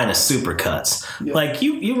not buying a Supercuts. Yeah. Like,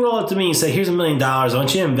 you roll up to me and say, "Here's $1 million. I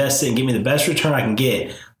want you to invest it and give me the best return I can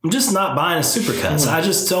get." I'm just not buying a Supercuts. I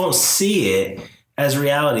just don't see it as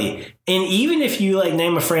reality. And even if you like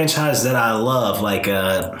name a franchise that I love, like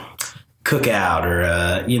Cookout,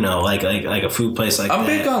 or you know, like a food place like I'm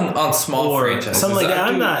that. I'm big on small franchises. Something like that.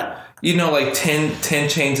 I'm not. You know, like 10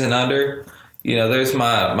 chains and under. You know, there's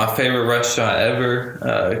my favorite restaurant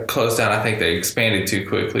ever. Closed down. I think they expanded too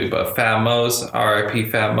quickly. But Fat Mo's,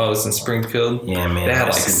 RIP Fat Mo's in Springfield. Yeah, man. They had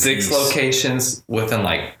like 6 locations within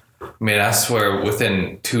like. I swear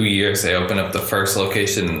within 2 years they opened up the first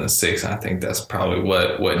location in the 6th. I think that's probably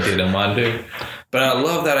what did them under. But I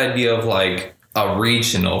love that idea of like a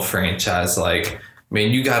regional franchise. Like,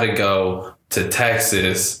 you got to go to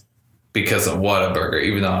Texas because of Whataburger,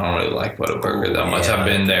 even though I don't really like Whataburger that much. I've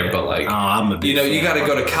been there, but like, I'm a big fan. You got to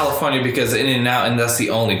go to California because In-N-Out, and that's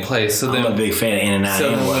the only place. So I'm a big fan of In-N-Out.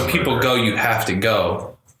 So when people go, you have to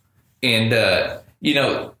go. And, you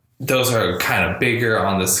know, those are kind of bigger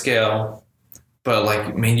on the scale, but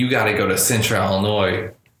like, you got to go to Central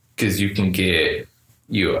Illinois because you can get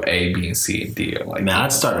A, B, and C, and D. Like,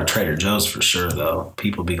 I'd start a Trader Joe's for sure, though.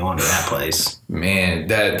 People be going to that place. Man,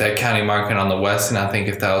 that county market on the west, and I think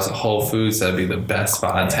if that was a Whole Foods, that'd be the best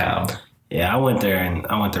spot in town. Yeah, I went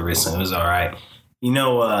there recently. It was all right. You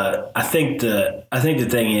know, I think the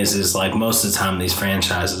thing is like, most of the time these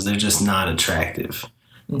franchises, they're just not attractive.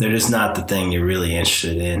 They're just not the thing you're really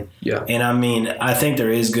interested in. Yeah. And I think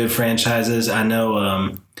there is good franchises. I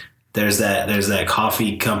know there's that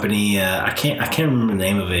coffee company. I can't remember the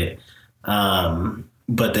name of it.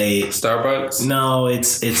 But they Starbucks? No,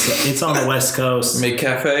 it's on the West Coast.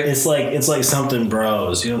 McCafe? It's like something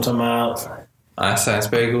Bros. You know what I'm talking about? Einstein's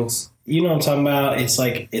Bagels. You know what I'm talking about? It's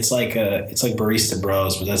like Barista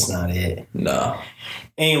Bros, but that's not it. No.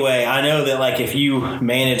 Anyway, I know that like if you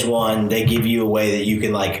manage one, they give you a way that you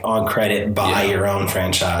can like on credit buy your own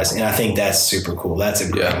franchise, and I think that's super cool. That's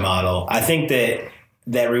a great model. I think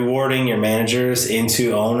that rewarding your managers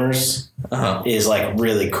into owners is like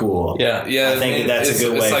really cool. Yeah. I think that's a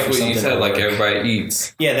good way. It's like for what you said, like everybody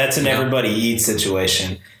eats. Yeah, that's an everybody eats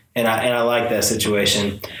situation. And I like that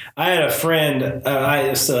situation. I had a friend.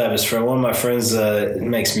 I still have his friend. One of my friends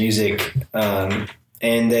makes music,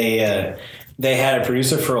 and they had a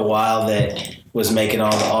producer for a while that was making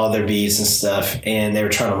all their beats and stuff, and they were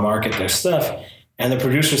trying to market their stuff. And the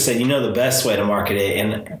producer said, the best way to market it,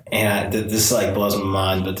 and this like blows my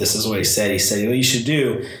mind, but this is what he said. He said, what you should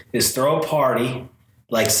do is throw a party,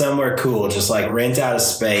 like somewhere cool, just like rent out a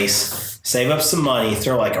space, save up some money,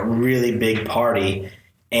 throw like a really big party,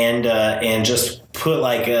 and just put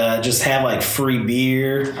like just have like free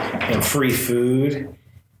beer and free food.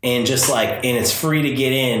 And just like, and it's free to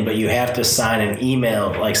get in, but you have to sign up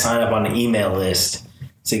on an email list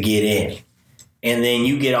to get in. And then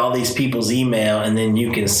you get all these people's email, and then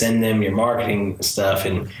you can send them your marketing stuff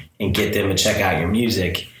and get them to check out your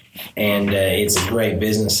music. And it's a great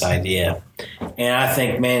business idea. And I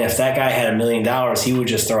think, man, if that guy had $1 million, he would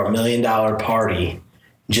just throw $1 million party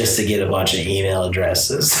just to get a bunch of email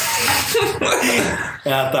addresses.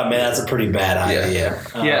 And I thought, man, that's a pretty bad idea.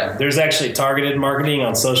 Yeah. There's actually targeted marketing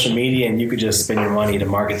on social media, and you could just spend your money to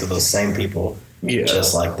market to those same people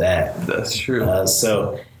just like that. That's true.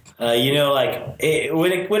 You know, like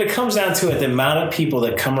when it comes down to it, the amount of people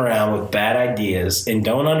that come around with bad ideas and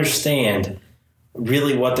don't understand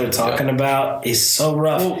really what they're talking about is so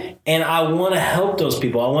rough. And I want to help those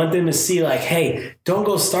people. I want them to see like, hey, don't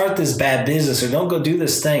go start this bad business or don't go do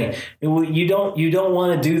this thing. You don't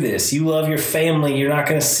want to do this. You love your family. You're not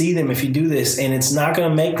going to see them if you do this, and it's not going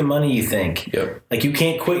to make the money you think. Yep. Like you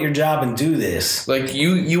can't quit your job and do this. Like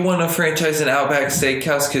you want to franchise an Outback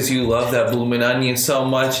Steakhouse because you love that bloomin' onion so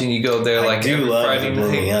much, and you go there like I do every love Friday the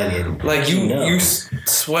blooming night. onion. Like you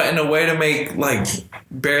sweating away to make like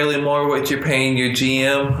barely more what you're paying your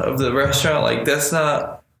GM of the restaurant. Like that's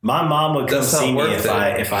not. My mom would come That's not see me worth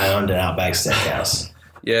if I owned an Outback Steakhouse.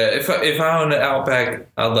 Yeah, if I owned an Outback,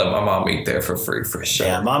 I'd let my mom eat there for free for sure.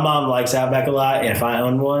 Yeah, my mom likes Outback a lot, and if I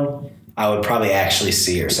owned one, I would probably actually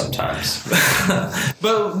see her sometimes.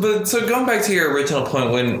 But so going back to your original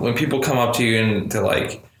point, when people come up to you and they're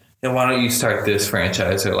like, yeah, why don't you start this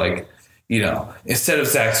franchise? Or like, you know, instead of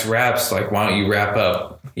Zach's Wraps, like, why don't you wrap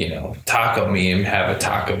up, you know, Taco Me and have a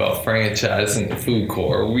Taco Bell franchise in the food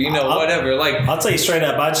court, or, you know, whatever. Like, I'll tell you straight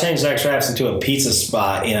up, I'd change Zach's Wraps into a pizza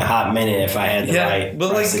spot in a hot minute if I had the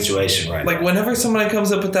right situation right. Like, whenever somebody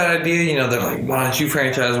comes up with that idea, you know, they're like, why don't you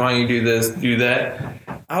franchise? Why don't you do this, do that?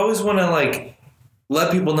 I always want to, like,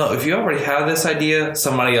 let people know if you already have this idea,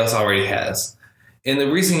 somebody else already has. And the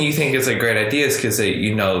reason you think it's a great idea is because,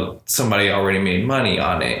 you know, somebody already made money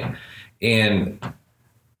on it. And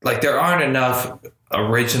like there aren't enough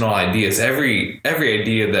original ideas. Every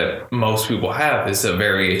idea that most people have is a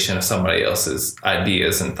variation of somebody else's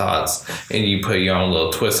ideas and thoughts, and you put your own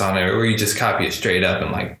little twist on it, or you just copy it straight up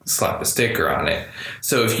and like slap a sticker on it.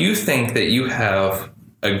 So if you think that you have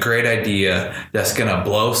a great idea that's gonna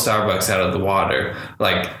blow Starbucks out of the water,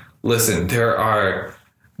 like listen, there are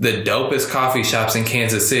the dopest coffee shops in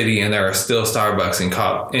Kansas City, and there are still Starbucks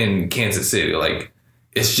in Kansas City. Like,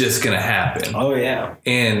 it's just going to happen. Oh, yeah.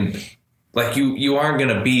 And, like, you aren't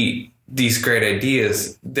going to beat these great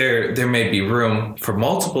ideas. There may be room for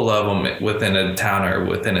multiple of them within a town or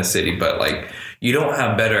within a city, but, like, you don't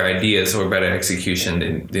have better ideas or better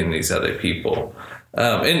execution than these other people.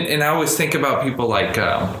 And I always think about people like,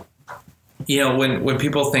 you know, when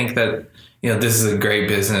people think that, you know, this is a great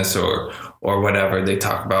business or whatever, they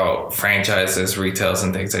talk about franchises, retails,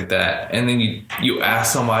 and things like that. And then you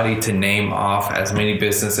ask somebody to name off as many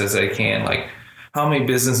businesses as they can. Like, how many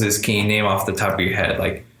businesses can you name off the top of your head?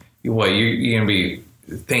 Like, you're going to be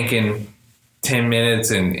thinking 10 minutes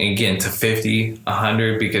and getting to 50,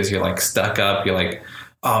 100 because you're, like, stuck up. You're like,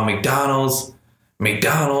 oh, McDonald's.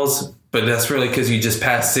 But that's really because you just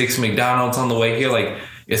passed 6 McDonald's on the way here. Like,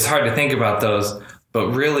 it's hard to think about those. But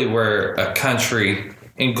really, we're a country,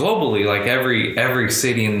 and globally, like every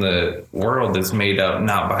city in the world is made up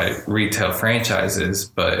not by retail franchises,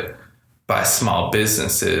 but by small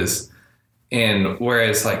businesses. And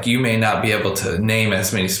whereas, like, you may not be able to name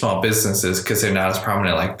as many small businesses because they're not as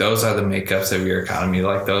prominent. Like, those are the makeups of your economy.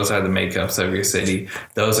 Like, those are the makeups of your city.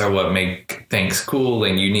 Those are what make things cool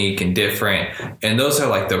and unique and different. And those are,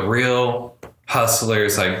 like, the real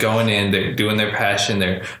hustlers, like going in, they're doing their passion,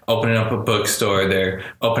 they're opening up a bookstore, they're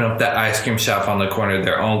opening up that ice cream shop on the corner,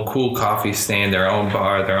 their own cool coffee stand, their own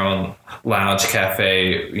bar, their own lounge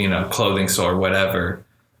cafe, you know, clothing store, whatever.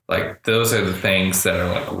 Like, those are the things that are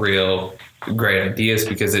like real great ideas,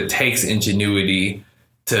 because it takes ingenuity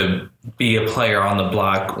to be a player on the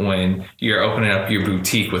block when you're opening up your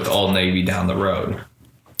boutique with Old Navy down the road.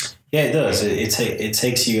 Yeah, it does. It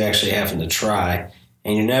takes you actually having to try.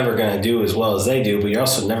 And you're never going to do as well as they do, but you're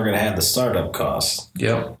also never going to have the startup costs.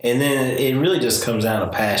 Yep. And then it really just comes down to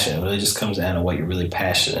passion. It really just comes down to what you're really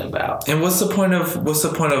passionate about. And what's the point of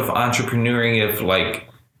entrepreneuring if, like,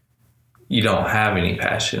 you don't have any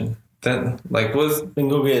passion? Then, like, then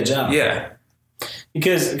go get a job. Yeah.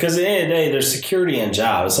 Because at the end of the day, there's security in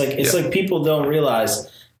jobs. It's like people don't realize. I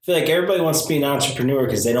feel like everybody wants to be an entrepreneur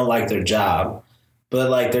because they don't like their job. But,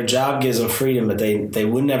 like, their job gives them freedom that they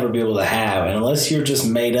would never be able to have. And unless you're just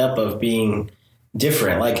made up of being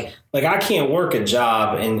different. Like I can't work a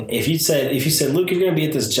job. And if you said, Luke, you're going to be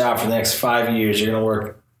at this job for the next 5 years, you're going to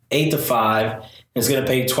work 8 to 5, and it's going to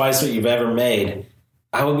pay twice what you've ever made,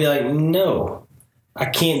 I would be like, no, I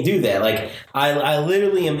can't do that. Like, I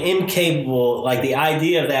literally am incapable. Like, the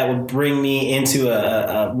idea of that would bring me into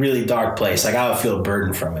a really dark place. Like, I would feel a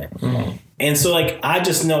burden from it. Mm-hmm. And so, like, I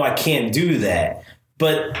just know I can't do that.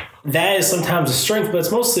 But that is sometimes a strength, but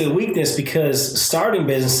it's mostly a weakness because starting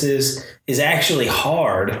businesses is actually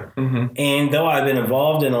hard. Mm-hmm. And though I've been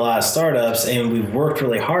involved in a lot of startups and we've worked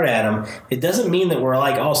really hard at them, it doesn't mean that we're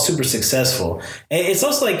like all super successful. And it's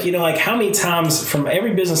also like, like how many times from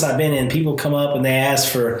every business I've been in, people come up and they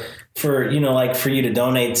ask for like for you to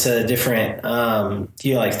donate to different,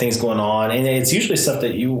 like things going on. And it's usually stuff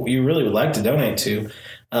that you really would like to donate to.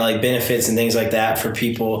 Like benefits and things like that for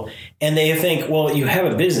people. And they think, well, you have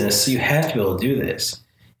a business, so you have to be able to do this.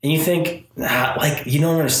 And you think, you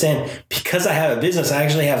don't understand. Because I have a business, I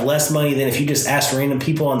actually have less money than if you just ask random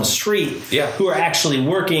people on the street who are actually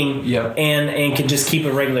working and can just keep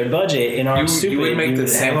a regular budget and aren't stupid. You would make the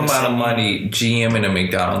same amount of money GMing a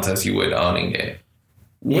McDonald's as you would owning it.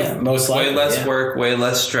 Yeah, most likely. Way less work, way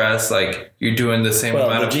less stress. Like, you're doing the same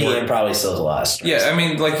amount of work. GM probably still has a lot of stress. Yeah, I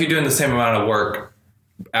mean, like, you're doing the same amount of work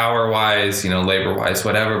hour-wise, labor-wise,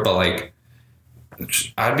 whatever, but like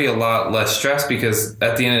I'd be a lot less stressed because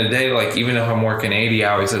at the end of the day, like even if I'm working 80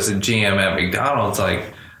 hours as a GM at McDonald's, like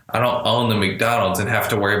I don't own the McDonald's and have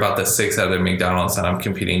to worry about the 6 other McDonald's that I'm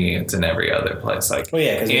competing against in every other place. Like,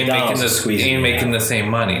 because making the same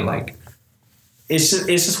money. Like, it's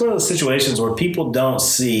just one of those situations where people don't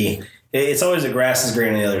see. It's always a grass is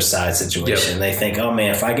green on the other side situation. They think, oh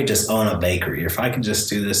man, if I could just own a bakery, or if I could just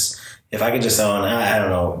do this. If I could just own, I don't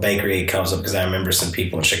know, bakery comes up because I remember some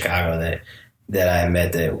people in Chicago that I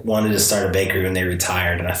met that wanted to start a bakery when they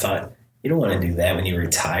retired. And I thought, you don't want to do that when you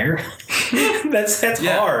retire. That's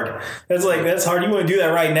hard. That's hard. You want to do that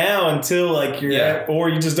right now until like you're or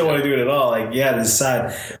you just don't want to do it at all. Like,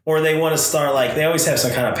 decide. Or they want to start, like, they always have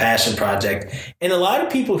some kind of passion project. And a lot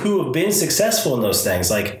of people who have been successful in those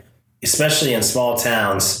things, like, especially in small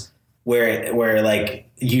towns where like,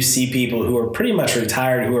 you see people who are pretty much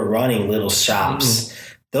retired who are running little shops. Mm-hmm.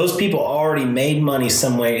 Those people already made money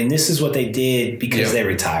somewhere, and this is what they did because they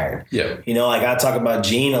retired. Yeah. Like I talk about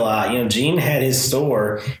Gene a lot. Gene had his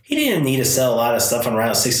store. He didn't need to sell a lot of stuff on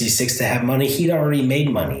Route 66 to have money. He'd already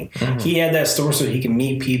made money. Mm-hmm. He had that store so he could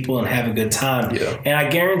meet people and have a good time. Yeah. And I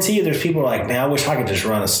guarantee you there's people like, man, I wish I could just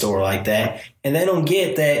run a store like that. And they don't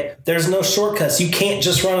get that there's no shortcuts. You can't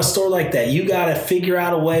just run a store like that. You got to figure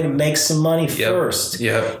out a way to make some money first.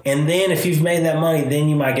 Yeah. And then if you've made that money, then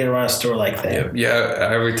you might get to run a store like that. Yeah.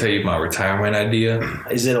 I ever tell you my retirement idea?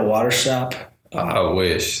 Is it a water shop? I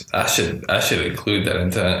wish. I should include that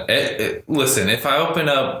into it. Listen, if I open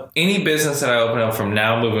up any business that I open up from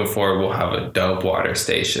now moving forward, will have a dope water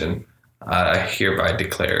station. I hereby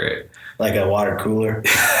declare it. Like a water cooler?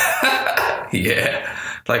 Yeah.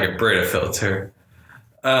 Like a Brita filter.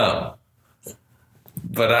 But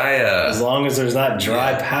as long as there's not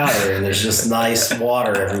dry powder and there's just nice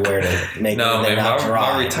water everywhere to make it not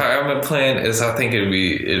dry. My retirement plan is, I think it'd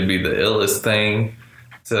be the illest thing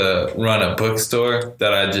to run a bookstore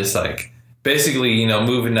that I just like basically,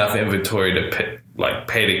 move enough inventory to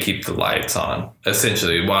pay to keep the lights on,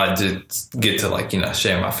 essentially, while I just get to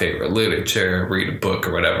share my favorite literature, read a book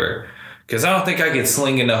or whatever. Because I don't think I could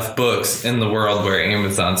sling enough books in the world where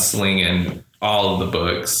Amazon's slinging all of the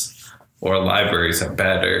books, or libraries are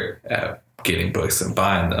better at getting books and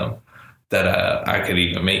buying them, that I could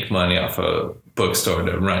even make money off a bookstore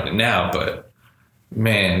to run it now. But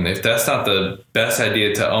man, if that's not the best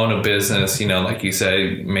idea to own a business, like you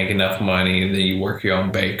said, make enough money and then you work your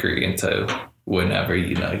own bakery into whenever,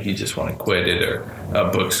 you just want to quit it, or a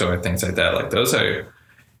bookstore, things like that. Like those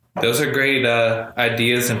are great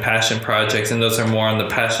ideas and passion projects, and those are more on the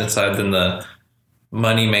passion side than the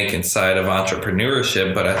money-making side of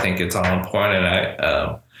entrepreneurship, but I think it's all important.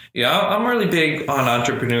 I'm really big on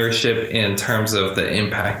entrepreneurship in terms of the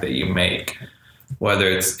impact that you make, whether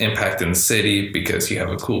it's impact in the city because you have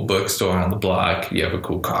a cool bookstore on the block, you have a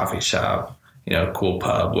cool coffee shop, cool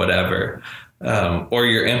pub, whatever, or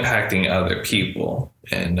you're impacting other people.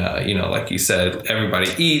 And, like you said,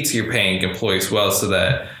 everybody eats, you're paying employees well so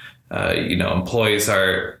that employees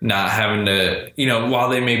are not having to, while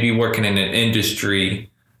they may be working in an industry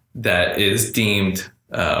that is deemed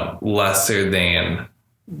lesser than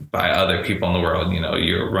by other people in the world,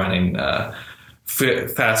 you're running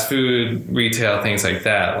fast food, retail, things like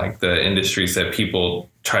that, like the industries that people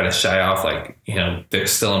try to shy off, they're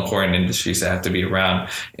still important industries that have to be around.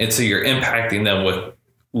 And so you're impacting them with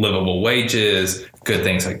livable wages, good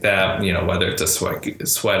things like that, whether it's a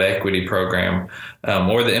sweat equity program,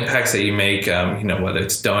 or the impacts that you make, whether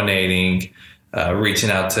it's donating, reaching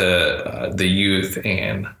out to the youth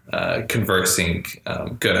and conversing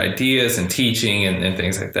good ideas and teaching and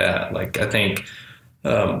things like that. Like, I think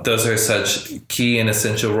those are such key and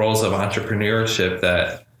essential roles of entrepreneurship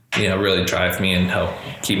that, really drive me and help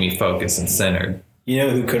keep me focused and centered.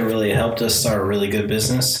 Who could have really helped us start a really good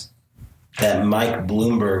business? that Mike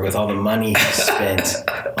Bloomberg, with all the money he spent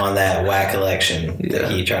on that whack election that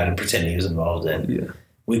he tried to pretend he was involved in. Yeah.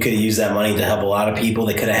 We could have used that money to help a lot of people.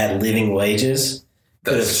 They could have had living wages.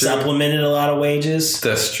 Could have supplemented a lot of wages.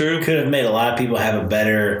 That's true. Could have made a lot of people have a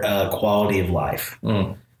better quality of life.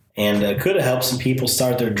 And could have helped some people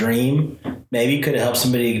start their dream. Maybe could have helped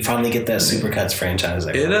somebody finally get that Supercuts franchise.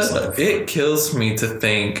 It kills me to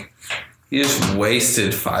think he just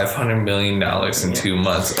wasted $500 million in 2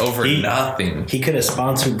 months over nothing. He could have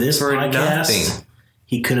sponsored this for podcast. Nothing.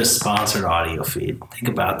 He could have sponsored Audio Feed. Think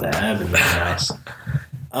about that. That would have been nice.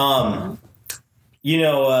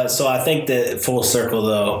 So I think that full circle,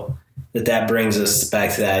 though, that brings us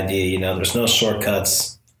back to the idea, there's no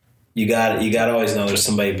shortcuts. You got to always know there's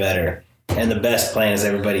somebody better. And the best plan is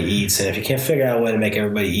everybody eats. And if you can't figure out a way to make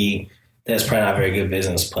everybody eat, that's probably not a very good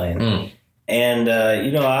business plan. And,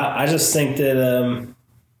 I just think that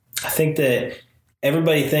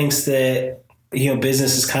everybody thinks that,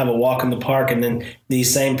 business is kind of a walk in the park. And then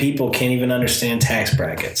these same people can't even understand tax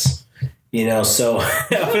brackets. So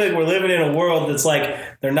I feel like we're living in a world that's like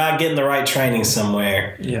they're not getting the right training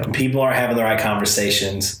somewhere. Yeah. People aren't having the right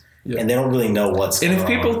conversations. Yep. And they don't really know what's going on. And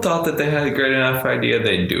if people thought that they had a great enough idea,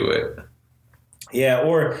 they'd do it. Yeah,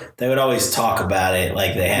 or they would always talk about it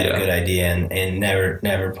like they had a good idea and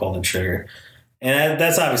never pull the trigger. And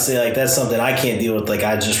that's obviously that's something I can't deal with. Like,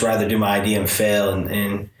 I'd just rather do my idea and fail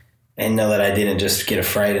and know that I didn't just get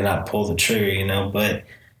afraid and not pull the trigger, But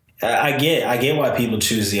I get why people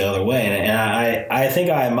choose the other way. And I think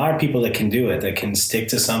I admire people that can do it, that can stick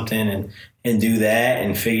to something and do that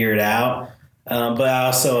and figure it out. But I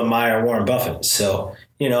also admire Warren Buffett. So,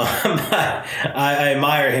 I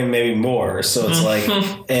admire him maybe more. So it's like,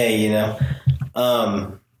 hey,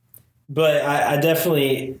 but I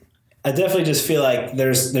definitely just feel like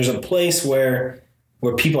there's a place where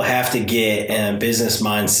people have to get in a business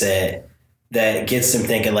mindset that gets them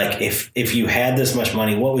thinking, like, if you had this much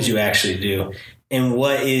money, what would you actually do? And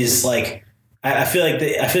what is I feel like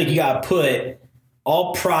you got to put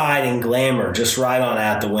all pride and glamour just right on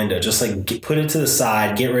out the window. Just put it to the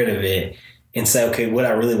side, get rid of it, and say, okay, would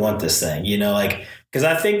I really want this thing? Because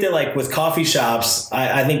I think that with coffee shops,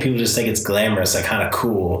 I think people just think it's glamorous, kind of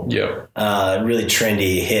cool, really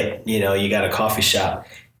trendy, hip. You got a coffee shop,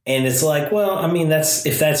 and it's like, well, I mean,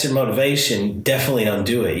 if that's your motivation, definitely don't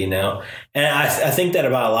do it. And I think that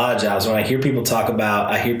about a lot of jobs. When I hear people talk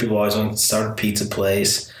about, I hear people always want to start a pizza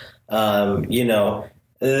place. They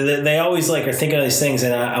always are thinking of these things,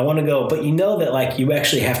 and I want to go, but that you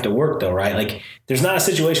actually have to work though, right? There's not a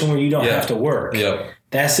situation where you don't have to work. Yep.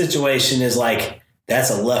 That situation is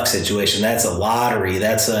that's a luck situation. That's a lottery.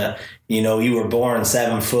 That's you were born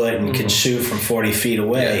 7 foot and can shoot from 40 feet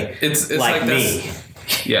away. Yeah. It's like me.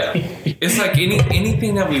 Yeah. It's like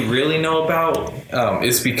anything that we really know about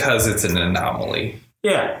is because it's an anomaly.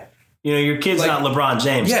 Yeah. Your kid's not LeBron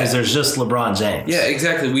James because there's just LeBron James. Yeah,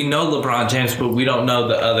 exactly. We know LeBron James, but we don't know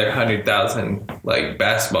the other 100,000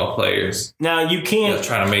 basketball players. Now you can't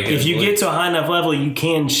trying to make it. If you get to a high enough level, you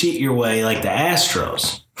can cheat your way like the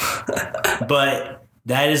Astros, but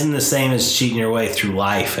that isn't the same as cheating your way through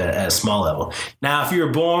life at a small level. Now, if you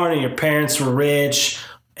were born and your parents were rich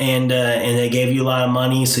and they gave you a lot of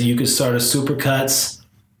money so you could start a Supercuts,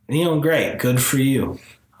 great, good for you.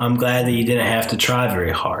 I'm glad that you didn't have to try very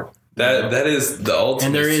hard. That is the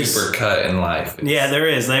ultimate supercut in life. Yeah, there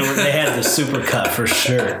is. They had the supercut for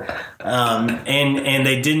sure. And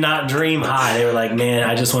they did not dream high. They were like, man,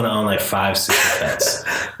 I just want to own 5 Supercuts.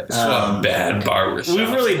 It's a bad barbershop.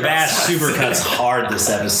 We've really bashed Supercuts hard this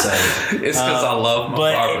episode. It's because I love my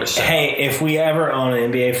barbershop. Hey, if we ever own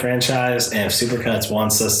an NBA franchise and if Supercuts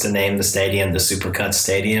wants us to name the stadium the Supercuts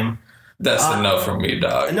Stadium, that's a no from me,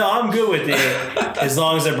 dog. No, I'm good with it as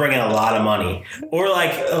long as they're bringing a lot of money. Or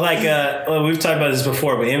we've talked about this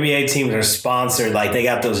before, but NBA teams are sponsored. They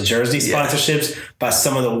got those jersey sponsorships by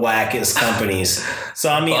some of the wackest companies.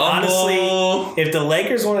 So, I mean, Bumble. Honestly, if the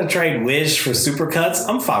Lakers want to trade Wish for Supercuts,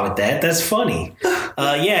 I'm fine with that. That's funny.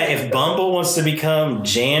 If Bumble wants to become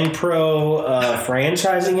JanPro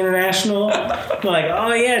Franchising International, I'm like,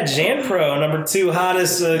 oh yeah, JanPro, number 2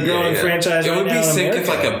 hottest growing franchise right now in America. It would be sick if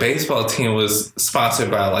a baseball team was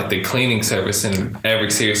sponsored by the cleaning service in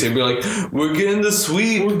every series. They'd be like, we're getting the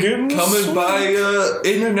sweep. Coming by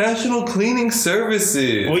International Cleaning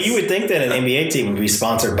Services. Well, you would think that an NBA team would be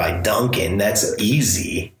sponsored by Dunkin'. That's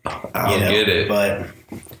easy. I don't get it. But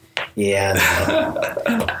yeah.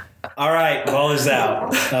 No. All right, Ballers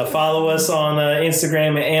out. Follow us on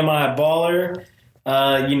Instagram at Am I a Baller?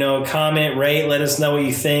 Comment, rate, let us know what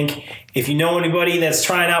you think. If you know anybody that's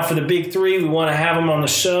trying out for the big three, we want to have them on the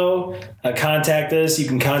show. Contact us. You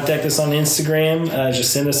can contact us on Instagram.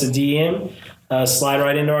 Just send us a DM. Slide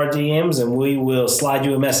right into our DMs, and we will slide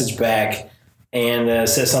you a message back and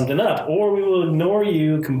set something up. Or we will ignore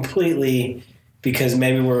you completely because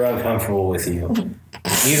maybe we're uncomfortable with you.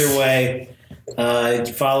 Either way,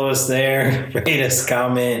 follow us there. Rate us,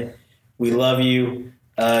 comment. We love you.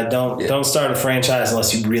 Don't start a franchise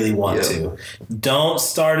unless you really want to. Don't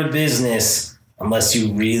start a business unless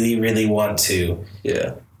you really, really want to.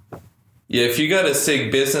 Yeah. Yeah, if you got a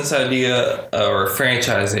sick business idea or a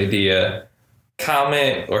franchise idea,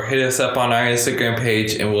 comment or hit us up on our Instagram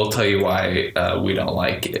page and we'll tell you why we don't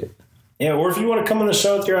like it. Yeah, or if you want to come on the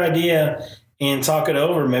show with your idea and talk it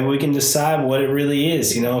over, maybe we can decide what it really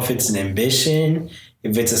is. If it's an ambition,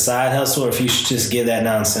 if it's a side hustle, or if you should just give that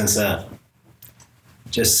nonsense up.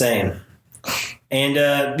 Just saying. And,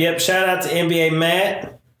 shout out to NBA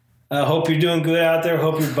Matt. Hope you're doing good out there.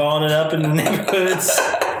 Hope you're balling it up in the neighborhoods.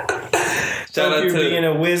 Shout out to being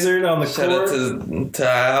a wizard on the court. Shout out to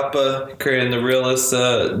IAPA, creating the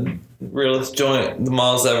realest joint the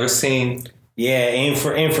mall's ever seen. Yeah, and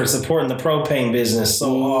for supporting the propane business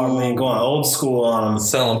so hard, man. Going old school on them.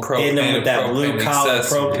 Selling propane. Hitting them with that blue collar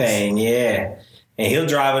propane, yeah. And he'll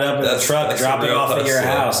drive it up in the truck, drop it off at your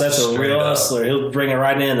house. That's a real hustler. He'll bring it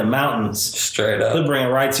right into the mountains. Straight up. He'll bring it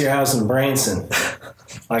right to your house in Branson.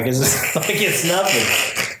 Like it's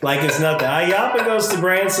nothing. Like it's nothing. IAPA goes to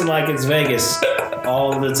Branson like it's Vegas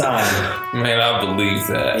all the time. Man, I believe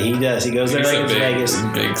that. He does. He goes there like it's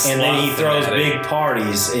Vegas. And then he throws big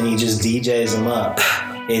parties and he just DJs them up.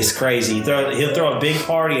 It's crazy. He'll throw a big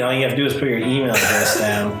party and all you have to do is put your email address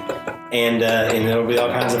down. And there'll be all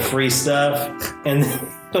kinds of free stuff. And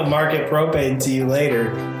he'll market propane to you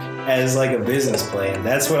later as like a business plan.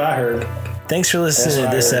 That's what I heard. Thanks for listening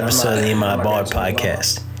to this episode of the My Baller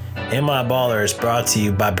podcast. My Baller is brought to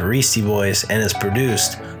you by Baristi Boys and is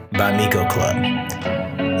produced by Miko Club.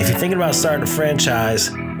 If you're thinking about starting a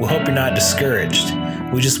franchise, we hope you're not discouraged.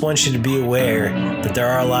 We just want you to be aware that there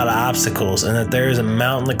are a lot of obstacles and that there is a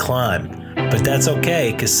mountain to climb. But that's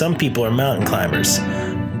okay, because some people are mountain climbers.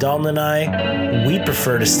 Dalton and I, we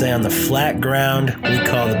prefer to stay on the flat ground we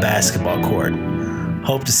call the basketball court.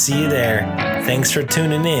 Hope to see you there. Thanks for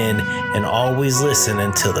tuning in, and always listen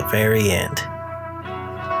until the very end.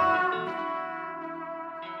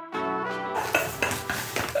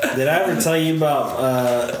 Did I ever tell you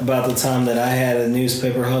about the time that I had a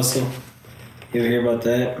newspaper hustle? You ever hear about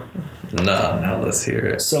that? No, let's hear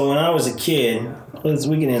it. So when I was a kid,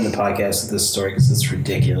 we can end the podcast with this story because it's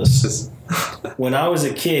ridiculous. When I was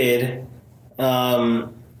a kid,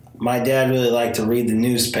 my dad really liked to read the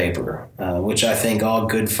newspaper, which I think all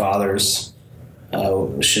good fathers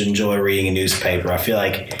should enjoy reading a newspaper. I feel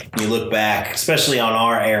like when you look back, especially on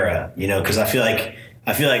our era, because I feel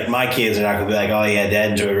like my kids are not going to be like, oh yeah,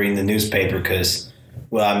 Dad enjoyed reading the newspaper because,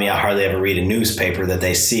 well, I hardly ever read a newspaper that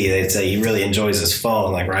they see. They'd say he really enjoys his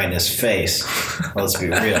phone, like right in his face. Well, let's be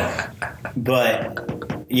real. But,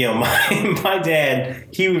 my dad,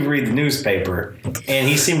 he would read the newspaper, and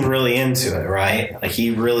he seemed really into it, right? Like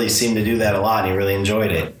he really seemed to do that a lot, and he really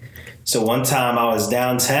enjoyed it. So one time I was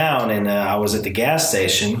downtown, and I was at the gas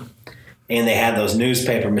station, and they had those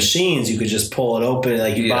newspaper machines. You could just pull it open.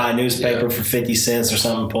 Like you buy a newspaper for 50 cents or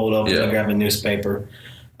something, pull it open, and grab a newspaper.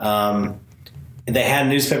 They had a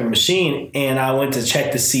newspaper machine, and I went to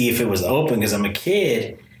check to see if it was open because I'm a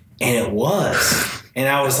kid, and it was. And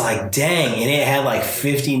I was like, dang, and it had like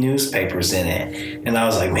 50 newspapers in it. And I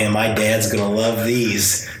was like, man, my dad's going to love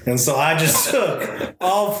these. And so I just took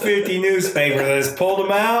all 50 newspapers and just pulled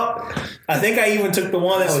them out. I think I even took the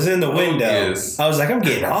one that was in the window. Yes. I was like, I'm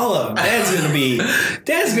getting all of them. Dad's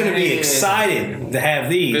gonna be excited to have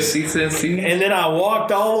these. 50 cents. And then I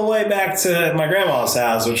walked all the way back to my grandma's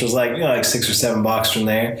house, which was like, like 6 or 7 blocks from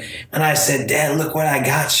there. And I said, Dad, look what I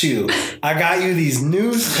got you. I got you these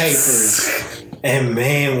newspapers. And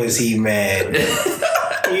man, was he mad.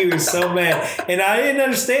 He was so mad, and I didn't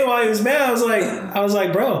understand why he was mad. I was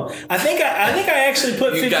like, bro, I think I actually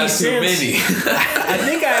put 50 cents. Too many. I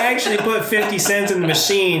think I actually put 50 cents in the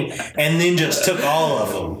machine, and then just took all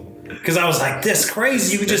of them. Because I was like, that's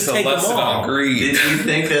crazy. You could just take them all. Did you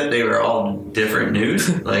think that they were all different news?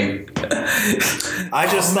 Like, I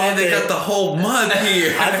just thought they got the whole month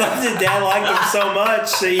here. I thought that Dad liked them so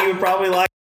much that he would probably like.